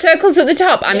 And it's got circles at the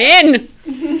top. I'm in.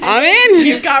 I'm in.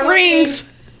 You've got rings.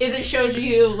 is it shows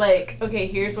you like, okay,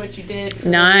 here's what you did for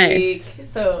Nice. the week.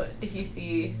 So if you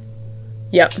see,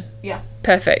 Yep. yeah,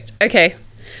 Perfect. Okay.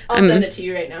 I'll send it to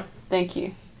you right now. Thank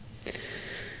you.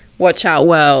 Watch out,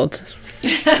 world.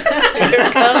 Here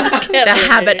comes Kelly. The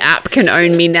habit app can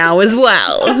own me now as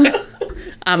well.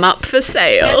 I'm up for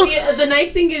sale. The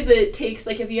nice thing is it takes,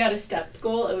 like, if you had a step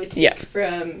goal, it would take Yeah.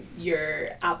 from your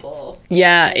Apple.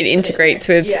 Yeah, it integrates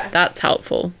with. Yeah. That's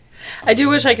helpful. I do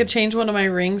wish I could change one of my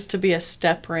rings to be a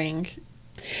step ring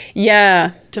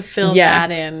Yeah. to fill Yeah.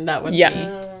 that in. That would Yeah.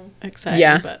 be exciting.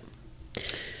 Yeah. But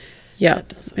Yeah. That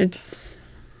doesn't. It's.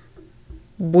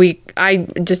 I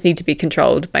just need to be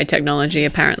controlled by technology,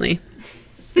 apparently.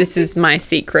 This is my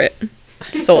secret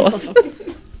sauce.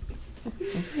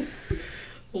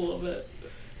 Love it.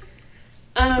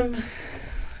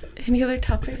 Any other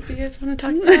topics you guys want to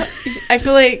talk about? I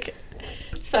feel like,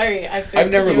 sorry, I've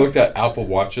never looked at Apple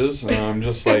Watches, and I'm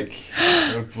just like,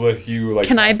 with you, like.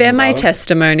 Can I talking bear my about it.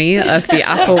 testimony of the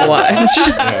Apple Watch?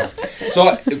 Yeah.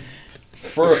 So,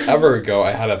 forever ago,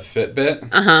 I had a Fitbit,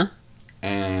 Uh huh.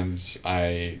 and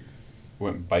I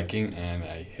went biking, and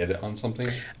I hit it on something,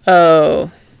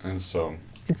 Oh, and so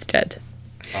it's dead.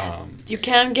 You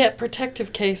can get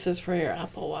protective cases for your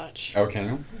Apple Watch.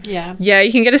 Okay. Yeah. Yeah,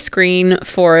 you can get a screen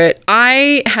for it.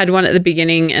 I had one at the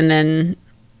beginning, and then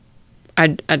I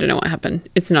don't know what happened.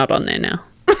 It's not on there now.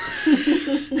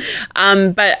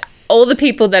 But all the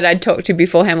people that I'd talked to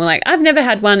beforehand were like, I've never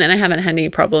had one, and I haven't had any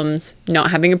problems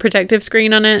not having a protective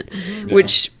screen on it,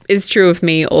 which is true of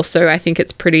me also. I think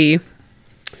it's pretty,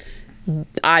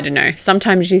 I don't know.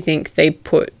 Sometimes you think they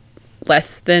put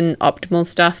less than optimal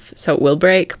stuff, so it will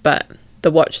break, but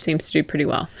the watch seems to do pretty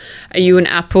well. Are you an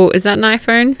Apple? Is that an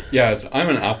iPhone? Yeah, I'm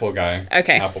an Apple guy.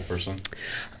 Okay. Apple person.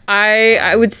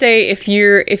 I would say if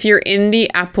you're in the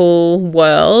Apple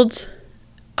world,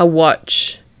 a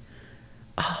watch.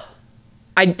 Oh,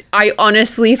 I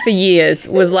honestly for years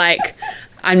was like,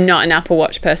 I'm not an Apple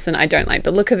Watch person. I don't like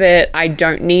the look of it. I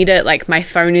don't need it. Like, my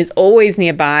phone is always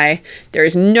nearby. There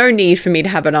is no need for me to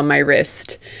have it on my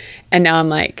wrist. And now I'm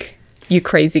like, you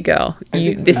crazy girl.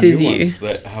 This is you.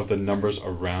 That have the numbers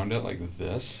around it like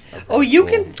this. Oh, you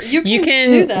can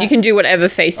do that. You can do whatever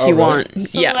face you really? want.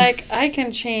 So like I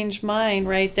can change mine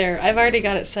right there. I've already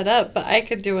got it set up, but I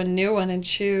could do a new one and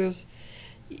choose.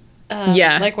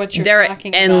 Like what you're talking about.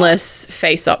 There are endless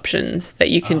face options that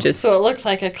you can just. So it looks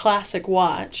like a classic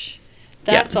watch.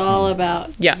 That's all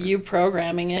about you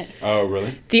programming it. Oh,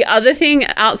 really? The other thing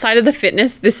outside of the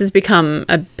fitness, this has become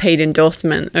a paid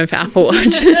endorsement of Apple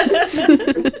Watches.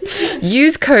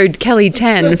 Use code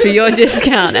Kelly10 for your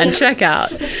discount and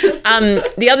checkout.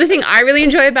 The other thing I really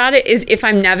enjoy about it is if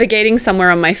I'm navigating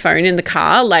somewhere on my phone in the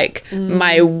car, like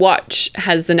my watch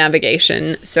has the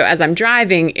navigation. So as I'm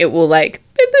driving, it will like,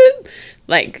 boop, boop,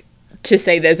 like to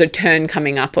say there's a turn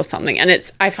coming up or something. And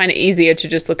I find it easier to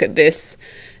just look at this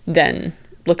than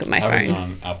look at my phone.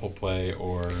 On Apple Play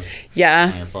or on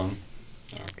yeah. your phone.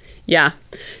 Yeah.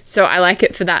 So I like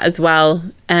it for that as well.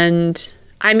 And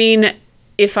I mean,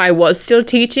 if I was still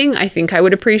teaching, I think I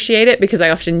would appreciate it because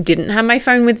I often didn't have my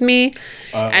phone with me.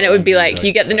 And it would be like,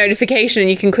 you get the notification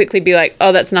and you can quickly be like,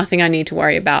 oh, that's nothing I need to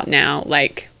worry about now.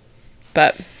 Like,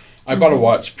 but. I bought a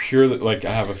watch purely, like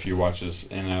I have a few watches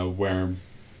and I wear them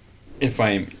if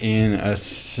I'm in a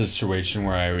situation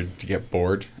where I would get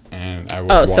bored. And I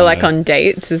would so like on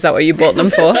dates, is that what you bought them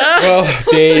for? Well,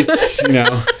 dates, and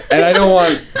I don't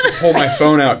want to pull my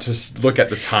phone out to look at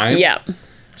the time. Yeah.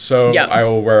 So I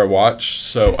will wear a watch.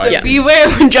 So beware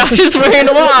when Josh is wearing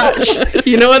a watch.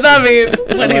 You know what that means.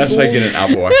 Unless I get an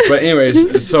Apple Watch. But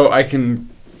anyways, so I can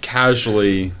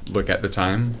casually look at the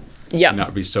time. Yeah. And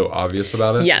not be so obvious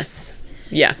about it. Yes.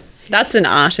 Yeah. That's an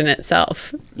art in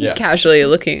itself. Yeah. Casually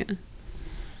looking.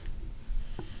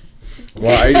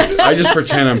 Well, I just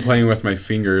pretend I'm playing with my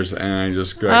fingers and I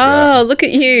just go like that. Look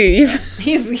at you.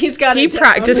 He's got He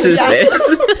practices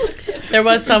this. There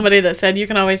was somebody that said you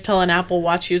can always tell an Apple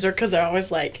Watch user because they're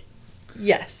always like,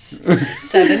 yes,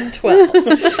 7:12.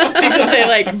 Because they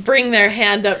like bring their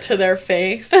hand up to their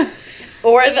face.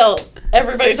 Or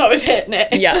everybody's always hitting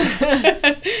it.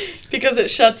 Yeah. Because it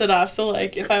shuts it off. So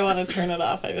like if I want to turn it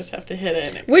off, I just have to hit it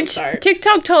and it will Which start.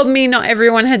 TikTok told me not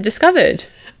everyone had discovered.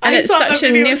 And it's such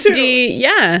a nifty,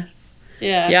 Yeah.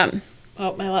 Yeah.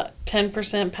 Oh, my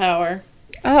 10% power.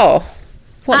 Oh.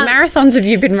 What marathons have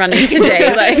you been running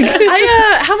today? Like,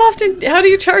 how do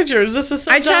you charge yours? This is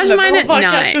so I dumb charge that mine the whole at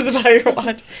podcast night. is about your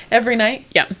watch. Every night?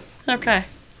 Yeah. Okay.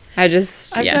 I've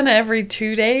done it every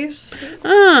 2 days.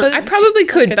 I probably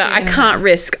could, but I can't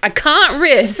risk.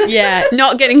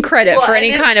 Not getting credit for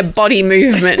any kind of body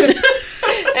movement.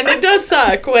 And it does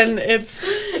suck when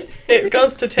it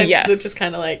goes to 10 because it just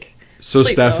kind of like. So,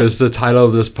 Steph, is the title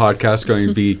of this podcast going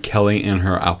to be Kelly and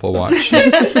her Apple Watch?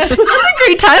 That's a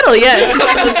great title, yes.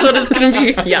 That's what it's going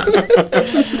to be. Yeah.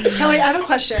 Kelly, I have a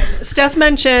question. Steph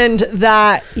mentioned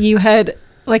that you had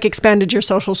like expanded your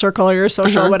social circle or your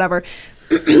social whatever,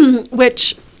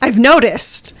 which I've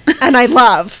noticed and I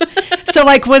love. So,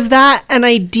 like, was that an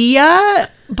idea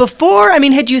before? I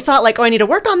mean, had you thought like, oh, I need to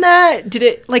work on that? Did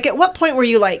it, like, at what point were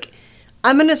you like,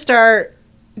 I'm going to start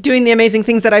doing the amazing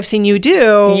things that I've seen you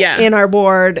do in our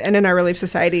board and in our Relief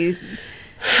Society?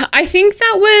 I think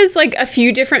that was like a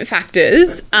few different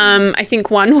factors. I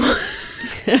think one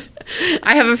was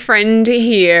I have a friend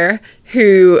here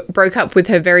who broke up with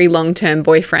her very long-term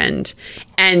boyfriend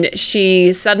and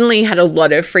she suddenly had a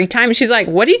lot of free time. She's like,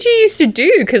 what did you used to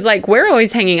do? Because like we're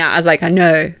always hanging out. I was like, I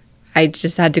know. I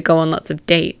just had to go on lots of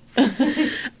dates.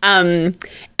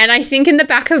 And I think in the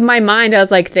back of my mind, I was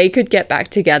like, they could get back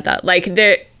together. Like,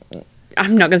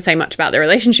 I'm not going to say much about their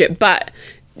relationship, but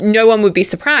no one would be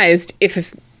surprised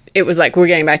if it was like, we're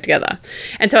getting back together.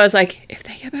 And so I was like, if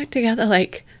they get back together,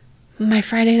 like, my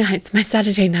Friday nights, my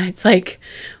Saturday nights, like,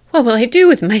 what will I do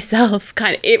with myself?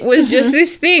 Kind of, it was just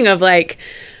this thing of like,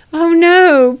 oh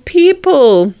no,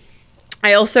 people.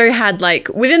 I also had like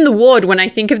within the ward, when I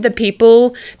think of the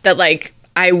people that like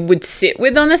I would sit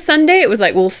with on a Sunday, it was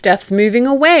like, well, Steph's moving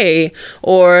away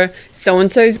or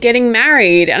so-and-so's getting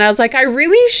married. And I was like, I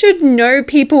really should know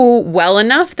people well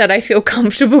enough that I feel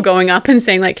comfortable going up and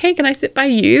saying like, hey, can I sit by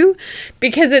you?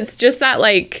 Because it's just that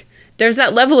like, there's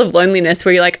that level of loneliness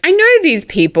where you're like, I know these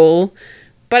people,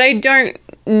 but I don't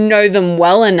know them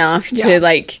well enough to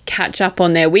like catch up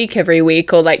on their week every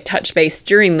week or like touch base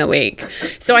during the week.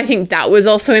 So I think that was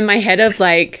also in my head of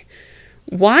like,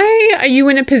 why are you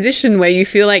in a position where you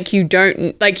feel like you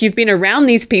don't, like you've been around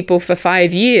these people for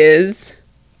 5 years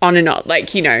on and off,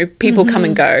 like, you know, people come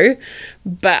and go,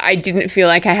 but I didn't feel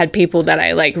like I had people that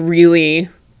I like really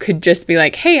could just be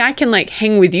like, hey, I can like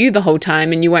hang with you the whole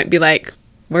time and you won't be like,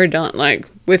 we're done, like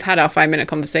we've had our 5-minute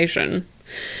conversation.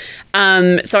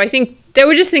 So I think there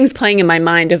were just things playing in my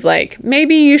mind of like,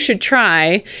 maybe you should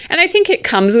try. And I think it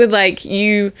comes with like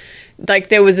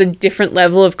there was a different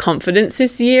level of confidence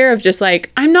this year of just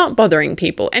like, I'm not bothering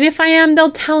people. And if I am,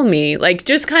 they'll tell me, like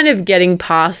just kind of getting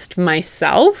past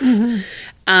myself.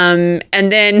 And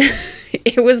then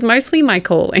it was mostly my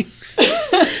calling.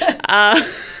 At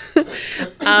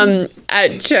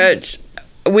church,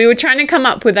 we were trying to come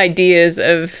up with ideas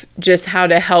of just how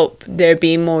to help there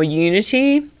be more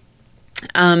unity.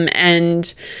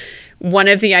 And one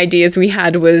of the ideas we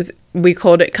had was we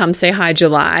called it Come Say Hi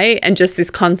July, and just this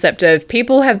concept of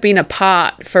people have been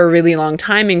apart for a really long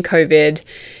time in COVID.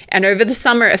 And over the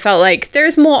summer, it felt like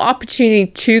there's more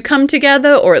opportunity to come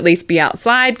together or at least be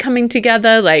outside coming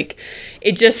together. Like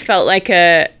it just felt like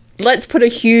let's put a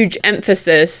huge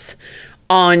emphasis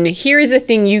on here is a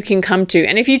thing you can come to.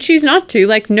 And if you choose not to,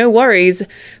 like no worries.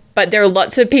 But there are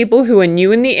lots of people who are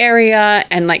new in the area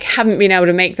and like haven't been able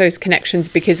to make those connections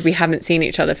because we haven't seen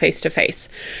each other face to face.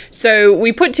 So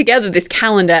we put together this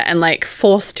calendar and like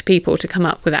forced people to come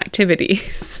up with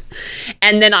activities.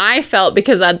 And then I felt,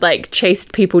 because I'd like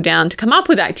chased people down to come up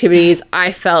with activities,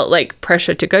 I felt like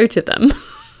pressure to go to them.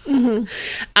 And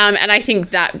I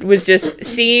think that was just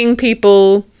seeing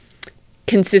people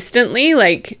consistently,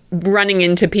 like running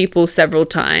into people several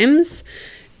times,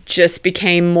 just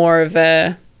became more of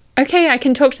a, okay, I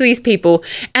can talk to these people.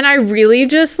 And I really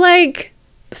just like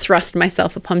thrust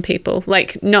myself upon people.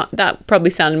 Like, not that probably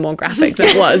sounded more graphic than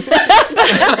it was.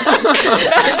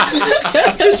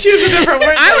 Just use a different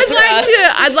word.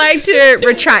 I'd like to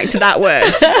retract that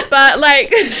word. But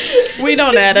like, we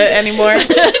don't edit anymore.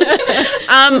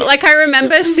 Like I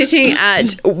remember sitting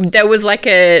there was like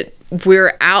we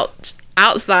were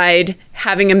outside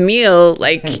having a meal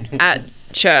like at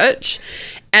church.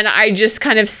 And I just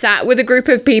kind of sat with a group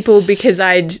of people because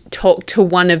I'd talked to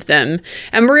one of them.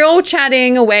 And we're all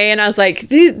chatting away. And I was like,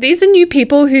 these are new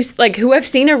people who I've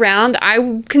seen around.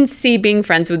 I can see being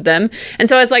friends with them. And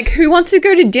so I was like, who wants to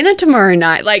go to dinner tomorrow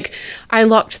night? Like, I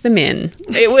locked them in.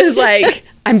 It was like,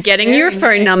 I'm getting your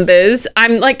phone numbers.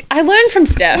 I'm like, I learned from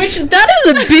Steph. That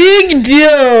is a big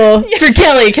deal for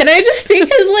Kelly. Can I just say,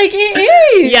 because like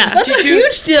it is. Yeah. That's a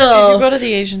huge deal. Did you go to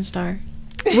the Asian Star?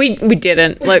 We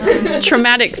didn't. Look,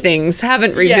 traumatic things,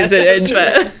 haven't revisited,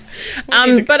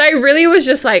 but I really was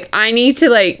just like, I need to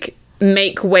like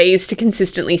make ways to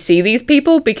consistently see these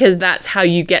people, because that's how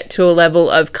you get to a level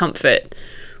of comfort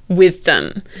with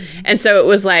them. And so it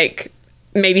was like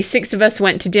maybe 6 of us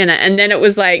went to dinner, and then it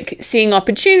was like seeing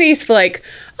opportunities for like,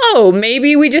 oh,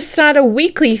 maybe we just start a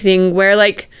weekly thing where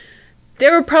like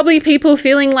there are probably people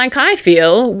feeling like I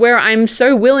feel, where I'm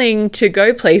so willing to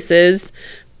go places,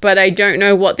 but I don't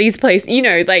know what these places, you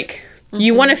know, like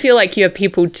you want to feel like you have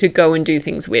people to go and do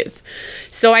things with.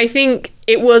 So I think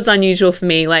it was unusual for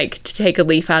me, like, to take a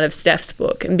leaf out of Steph's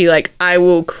book and be like, I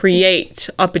will create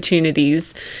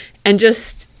opportunities and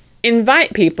just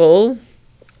invite people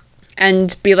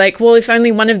and be like, well, if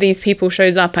only one of these people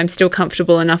shows up, I'm still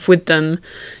comfortable enough with them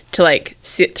to like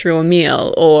sit through a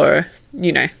meal, or,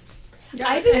 you know.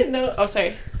 I didn't know. Oh,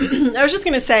 sorry. I was just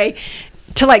going to say,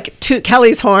 to like toot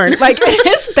Kelly's horn, like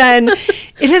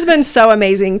it has been so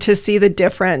amazing to see the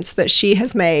difference that she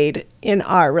has made in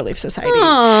our Relief Society.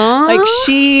 Aww. Like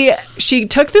she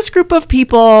took this group of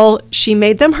people, she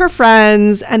made them her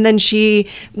friends, and then she,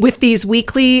 with these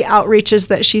weekly outreaches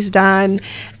that she's done,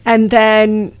 and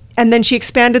then she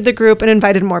expanded the group and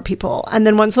invited more people. And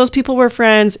then once those people were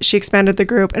friends, she expanded the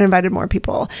group and invited more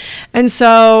people. And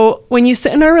so when you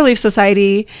sit in our Relief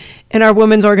Society, in our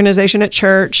women's organization at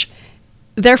church,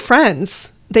 they're friends.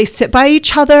 they sit by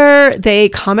each other, they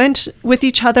comment with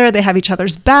each other, they have each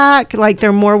other's back. Like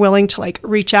they're more willing to like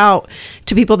reach out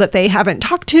to people that they haven't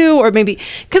talked to, or maybe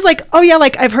because like, oh yeah,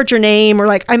 like I've heard your name, or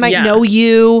like I might know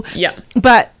you. Yeah.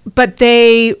 But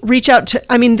they reach out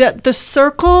to, I mean, the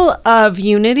circle of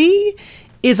unity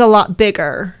is a lot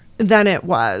bigger than it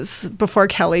was before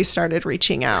Kelly started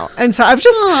reaching out. And so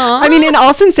I mean, in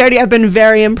all sincerity, I've been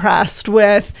very impressed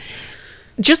with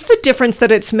just the difference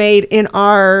that it's made in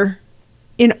our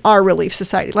Relief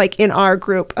Society, like in our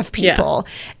group of people.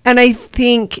 And I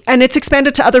think, and it's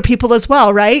expanded to other people as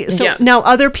well, right? So now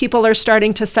other people are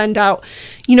starting to send out,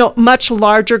 much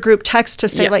larger group texts to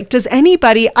say like, does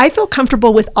anybody, I feel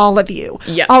comfortable with all of you,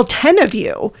 all 10 of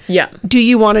you. Do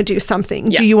you want to do something?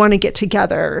 Do you want to get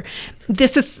together?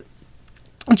 This is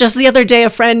just the other day, a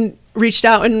friend reached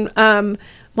out and,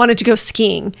 wanted to go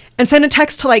skiing and sent a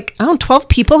text to like, 12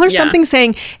 people or something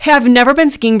saying, hey, I've never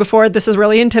been skiing before. This is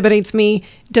really intimidates me.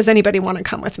 Does anybody want to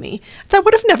come with me? That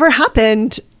would have never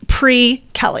happened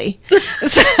pre-Kelly.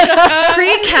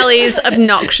 Pre-Kelly's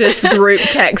obnoxious group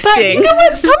texting. But you know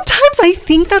what? Sometimes I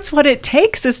think that's what it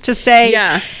takes is to say,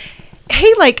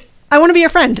 hey, like, I want to be your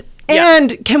friend.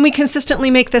 And can we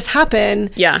consistently make this happen?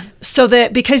 So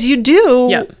that because you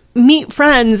do meet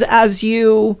friends as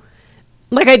you...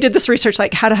 Like I did this research,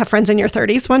 like how to have friends in your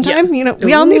 30s one time.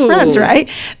 We all need friends, right?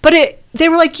 But they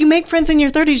were like, you make friends in your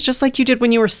 30s just like you did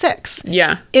when you were 6.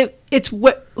 It's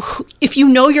what if you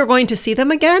know you're going to see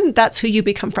them again, that's who you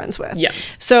become friends with.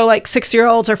 So like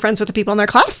 6-year-olds are friends with the people in their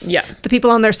class. The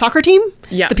people on their soccer team.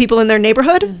 The people in their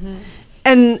neighborhood.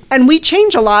 And we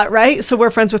change a lot, right? So we're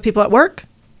friends with people at work,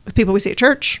 with people we see at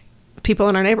church, people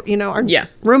in our neighbor, our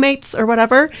roommates or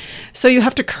whatever. So you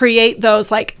have to create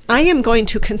those, like, I am going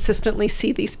to consistently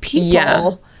see these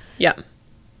people.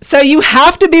 So you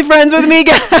have to be friends with me,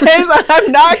 guys.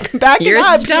 I'm not backing You're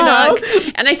up. stuck.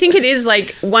 And I think it is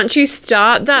like, once you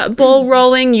start that ball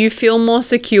rolling, you feel more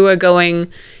secure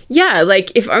going,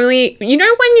 like if only, when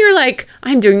you're like,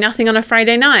 I'm doing nothing on a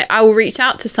Friday night, I will reach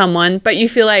out to someone. But you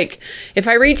feel like if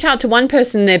I reach out to one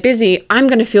person, they're busy, I'm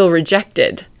going to feel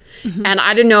rejected. And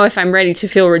I don't know if I'm ready to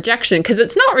feel rejection, because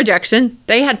it's not rejection.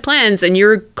 They had plans and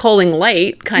you're calling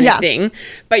late kind of thing.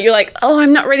 But you're like, oh,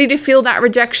 I'm not ready to feel that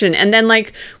rejection. And then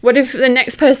like, what if the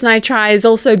next person I try is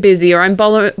also busy, or I'm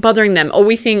bothering them? Or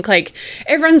we think like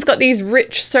everyone's got these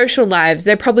rich social lives.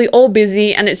 They're probably all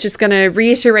busy, and it's just going to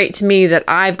reiterate to me that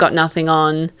I've got nothing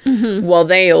on while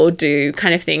they all do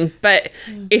kind of thing. But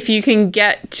if you can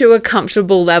get to a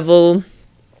comfortable level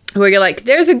where you're like,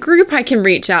 there's a group I can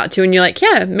reach out to, and you're like,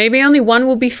 yeah, maybe only one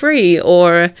will be free,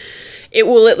 or it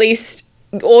will at least,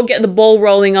 or get the ball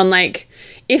rolling on like,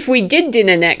 if we did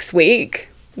dinner next week,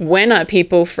 when are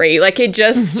people free? Like it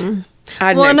just,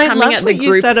 I don't know, coming at the group.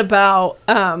 You said about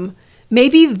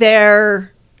maybe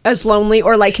they're as lonely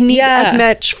or like need as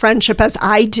much friendship as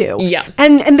I do.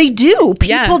 And they do.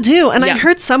 People do. And I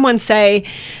heard someone say,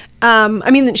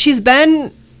 I mean, she's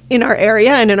been in our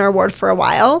area and in our ward for a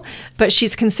while, but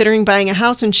she's considering buying a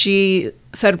house, and she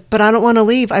said, but I don't want to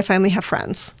leave. I finally have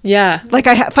friends. Like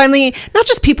I finally, not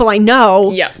just people I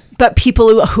know, but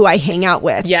people who I hang out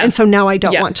with. And so now I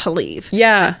don't want to leave.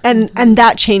 And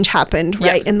that change happened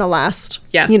right in the last,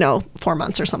 4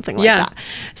 months or something like that.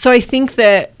 So I think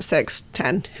that 6,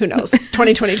 10, who knows,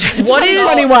 2022,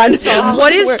 2021.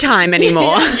 What is time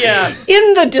anymore?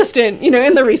 In the distant,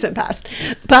 in the recent past.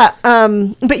 But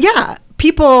yeah,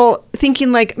 people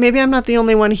thinking like, maybe I'm not the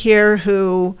only one here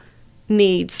who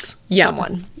needs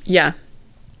someone.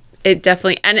 It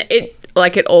definitely, and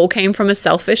it all came from a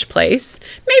selfish place.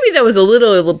 Maybe there was a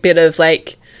little bit of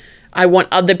like, I want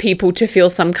other people to feel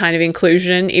some kind of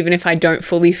inclusion, even if I don't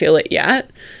fully feel it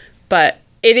yet. But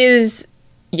it is,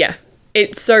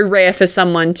 it's so rare for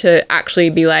someone to actually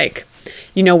be like,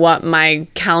 you know what, my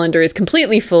calendar is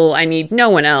completely full, I need no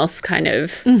one else kind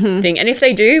of thing. And if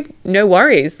they do, no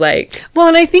worries. Like, well,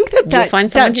 and I think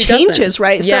that changes,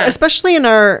 right? So especially in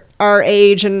our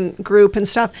age and group and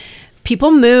stuff,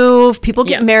 people move, people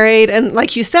get married, and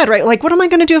like you said, right? Like, what am I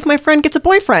going to do if my friend gets a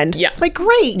boyfriend? Like,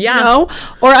 great, Or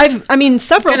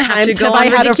several times have I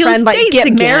had a friend like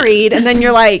get married, and then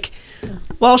you're like,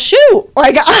 well, shoot,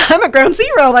 like I'm at ground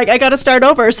zero, like I got to start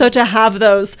over. So to have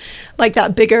those, like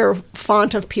that bigger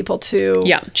font of people to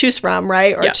choose from,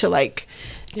 right? Or to like,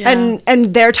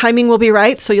 and their timing will be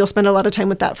right. So you'll spend a lot of time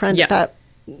with that friend at that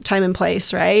time and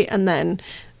place, right? And then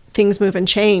things move and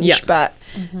change, but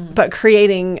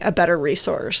creating a better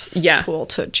resource pool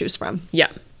to choose from.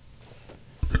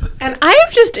 And I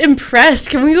am just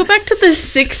impressed. Can we go back to the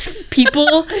 6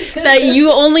 people that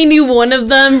you only knew one of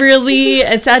them really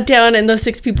and sat down and those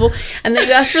 6 people and then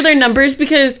you asked for their numbers?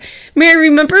 Because Mary,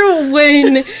 remember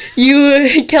when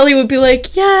Kelly would be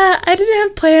like, yeah, I didn't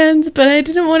have plans, but I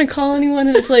didn't want to call anyone.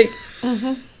 And it's like,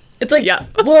 it's like, Yeah.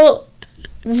 well,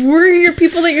 we're your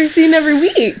people that you're seeing every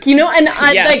week, you know? And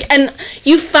and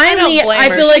you finally, I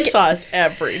feel like, she saw us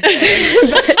every day.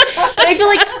 but I feel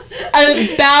like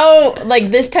about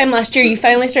like this time last year, you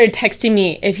finally started texting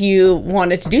me if you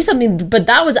wanted to do something, but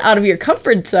that was out of your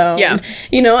comfort zone. Yeah.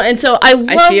 You know, and so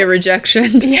I see a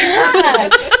rejection. Yeah.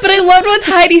 But I loved what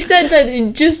Heidi said,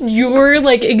 that just your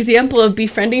like example of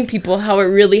befriending people, how it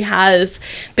really has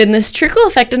been this trickle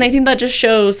effect. And I think that just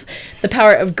shows the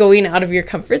power of going out of your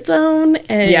comfort zone.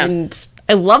 And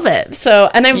I love it.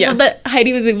 So, and I love that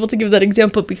Heidi was able to give that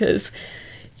example because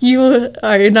you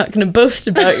are not going to boast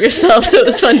about yourself. So it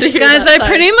was fun to hear. Guys, I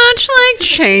pretty much like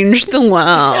changed the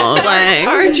world. Like,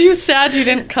 Aren't you sad you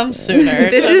didn't come sooner?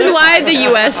 this is why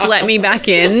the US let me back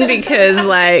in, because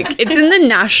like it's in the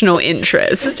national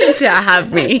interest to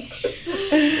have me.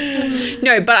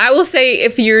 No, but I will say,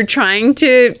 if you're trying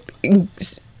to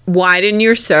widen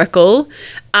your circle,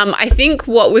 I think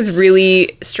what was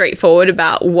really straightforward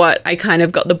about what I kind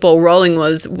of got the ball rolling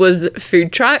was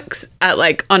food trucks at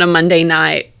like on a Monday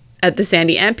night at the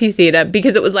Sandy Amphitheater,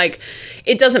 because it was like,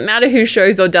 it doesn't matter who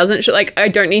shows or doesn't show. Like, I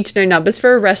don't need to know numbers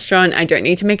for a restaurant. I don't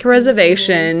need to make a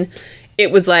reservation. It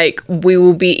was like, we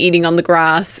will be eating on the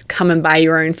grass. Come and buy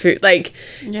your own food. Like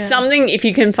something, if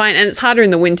you can find, and it's harder in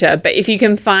the winter, but if you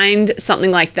can find something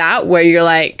like that where you're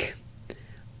like,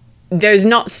 there's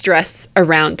not stress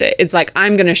around it. It's like,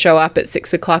 I'm going to show up at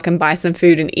 6 o'clock and buy some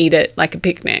food and eat it like a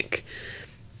picnic.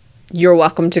 You're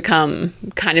welcome to come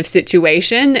kind of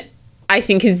situation, I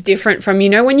think is different from, you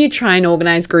know, when you try and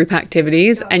organize group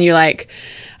activities and you're like,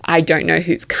 I don't know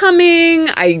who's coming.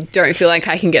 I don't feel like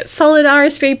I can get solid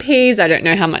RSVPs. I don't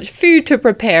know how much food to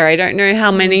prepare. I don't know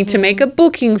how many to make a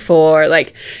booking for.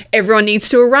 Like, everyone needs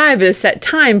to arrive at a set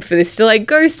time for this to like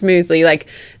go smoothly. Like,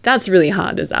 that's really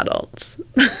hard as adults.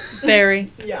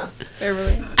 Very. Yeah.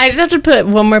 Very. I just have to put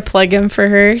one more plug in for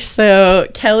her. So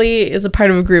Kelly is a part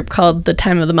of a group called The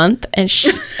Time of the Month, and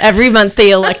every month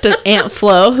they elect an Aunt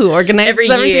Flo who organizes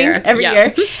everything every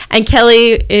year. And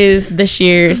Kelly is this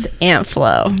year's Aunt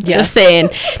Flo. Just saying.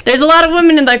 There's a lot of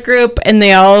women in that group, and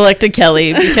they all elected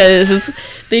Kelly because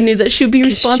they knew that she'd be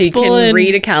responsible. She can and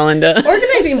read a calendar.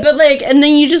 organizing, but like, and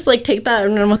then you just like take that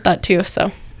and run with that too.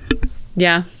 So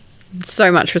Yeah.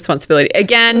 So much responsibility.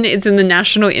 Again, it's in the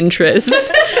national interest.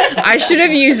 I should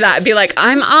have used that. Be like,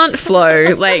 I'm Aunt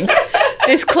Flo. Like,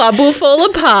 this club will fall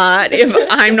apart if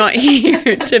I'm not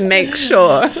here to make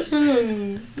sure.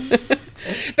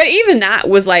 But even that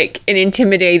was like an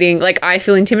intimidating, like, I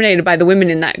feel intimidated by the women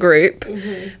in that group.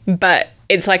 But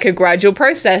it's like a gradual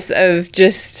process of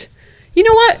just, you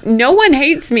know what? No one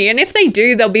hates me. And if they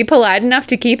do, they'll be polite enough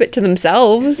to keep it to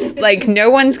themselves. Like, no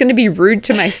one's going to be rude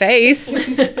to my face,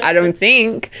 I don't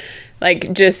think.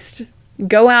 Like, just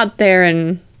go out there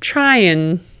and try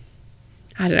and,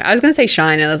 I don't know. I was going to say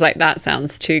shine, and I was like, that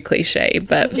sounds too cliche.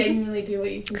 But genuinely do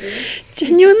what you can do.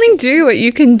 Genuinely do what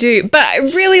you can do.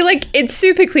 But really, like, it's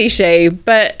super cliche,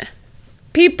 but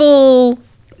people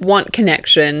want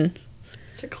connection.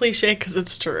 It's a cliche because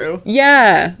it's true.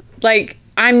 Yeah. Like,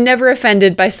 I'm never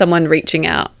offended by someone reaching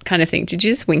out, kind of thing. Did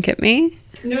you just wink at me?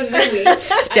 No, wink.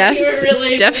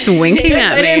 Steph's winking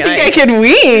at me. I didn't think I could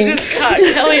wink. You just caught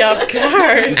Kelly off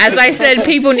guard. As I said,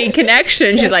 people need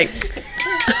connection. She's like,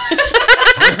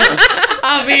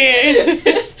 I mean,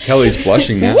 Kelly's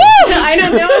blushing now. I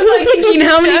don't know. I'm like thinking,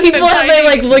 how many people have I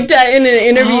like looked at in an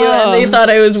interview and they thought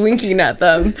I was winking at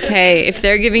them? hey, if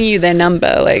they're giving you their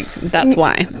number, like, that's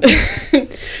why.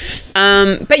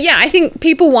 But yeah, I think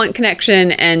people want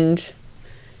connection, and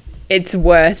it's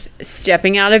worth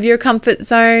stepping out of your comfort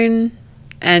zone.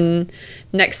 And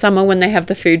next summer when they have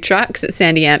the food trucks at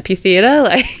Sandy Amphitheater,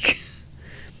 like,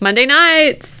 Monday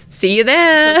nights, see you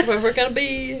there. that's where we're gonna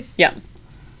be. Yeah.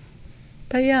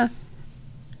 But yeah.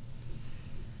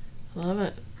 Love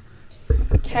it.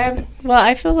 Okay. Well,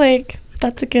 I feel like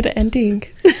that's a good ending.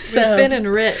 We've been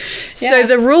enriched. So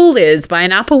the rule is, buy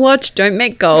an Apple Watch, don't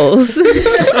make goals,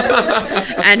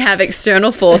 and have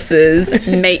external forces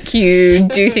make you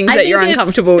do things that you're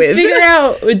uncomfortable with. Figure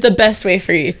out the best way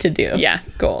for you to do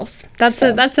goals. That's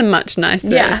a much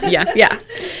nicer. Yeah.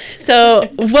 So,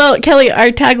 well, Kelly, our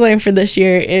tagline for this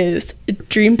year is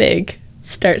dream big,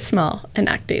 start small, and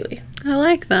act daily. I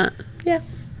like that. Yeah.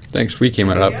 Thanks. We came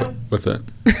up with it.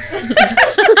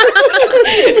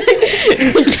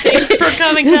 Thanks for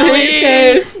coming, Kelly.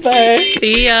 Thanks, guys. Bye.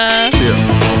 See ya. See ya.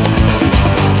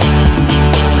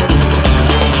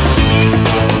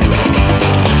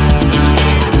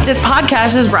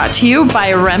 podcast is brought to you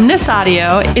by Remnus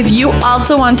Audio. If you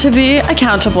also want to be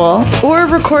accountable or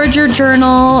record your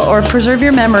journal or preserve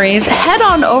your memories, head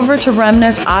on over to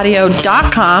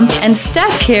remnusaudio.com and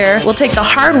Steph here will take the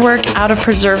hard work out of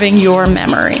preserving your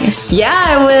memories. Yeah,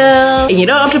 I will. And you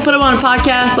don't have to put them on a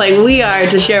podcast like we are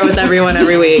to share with everyone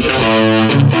every week.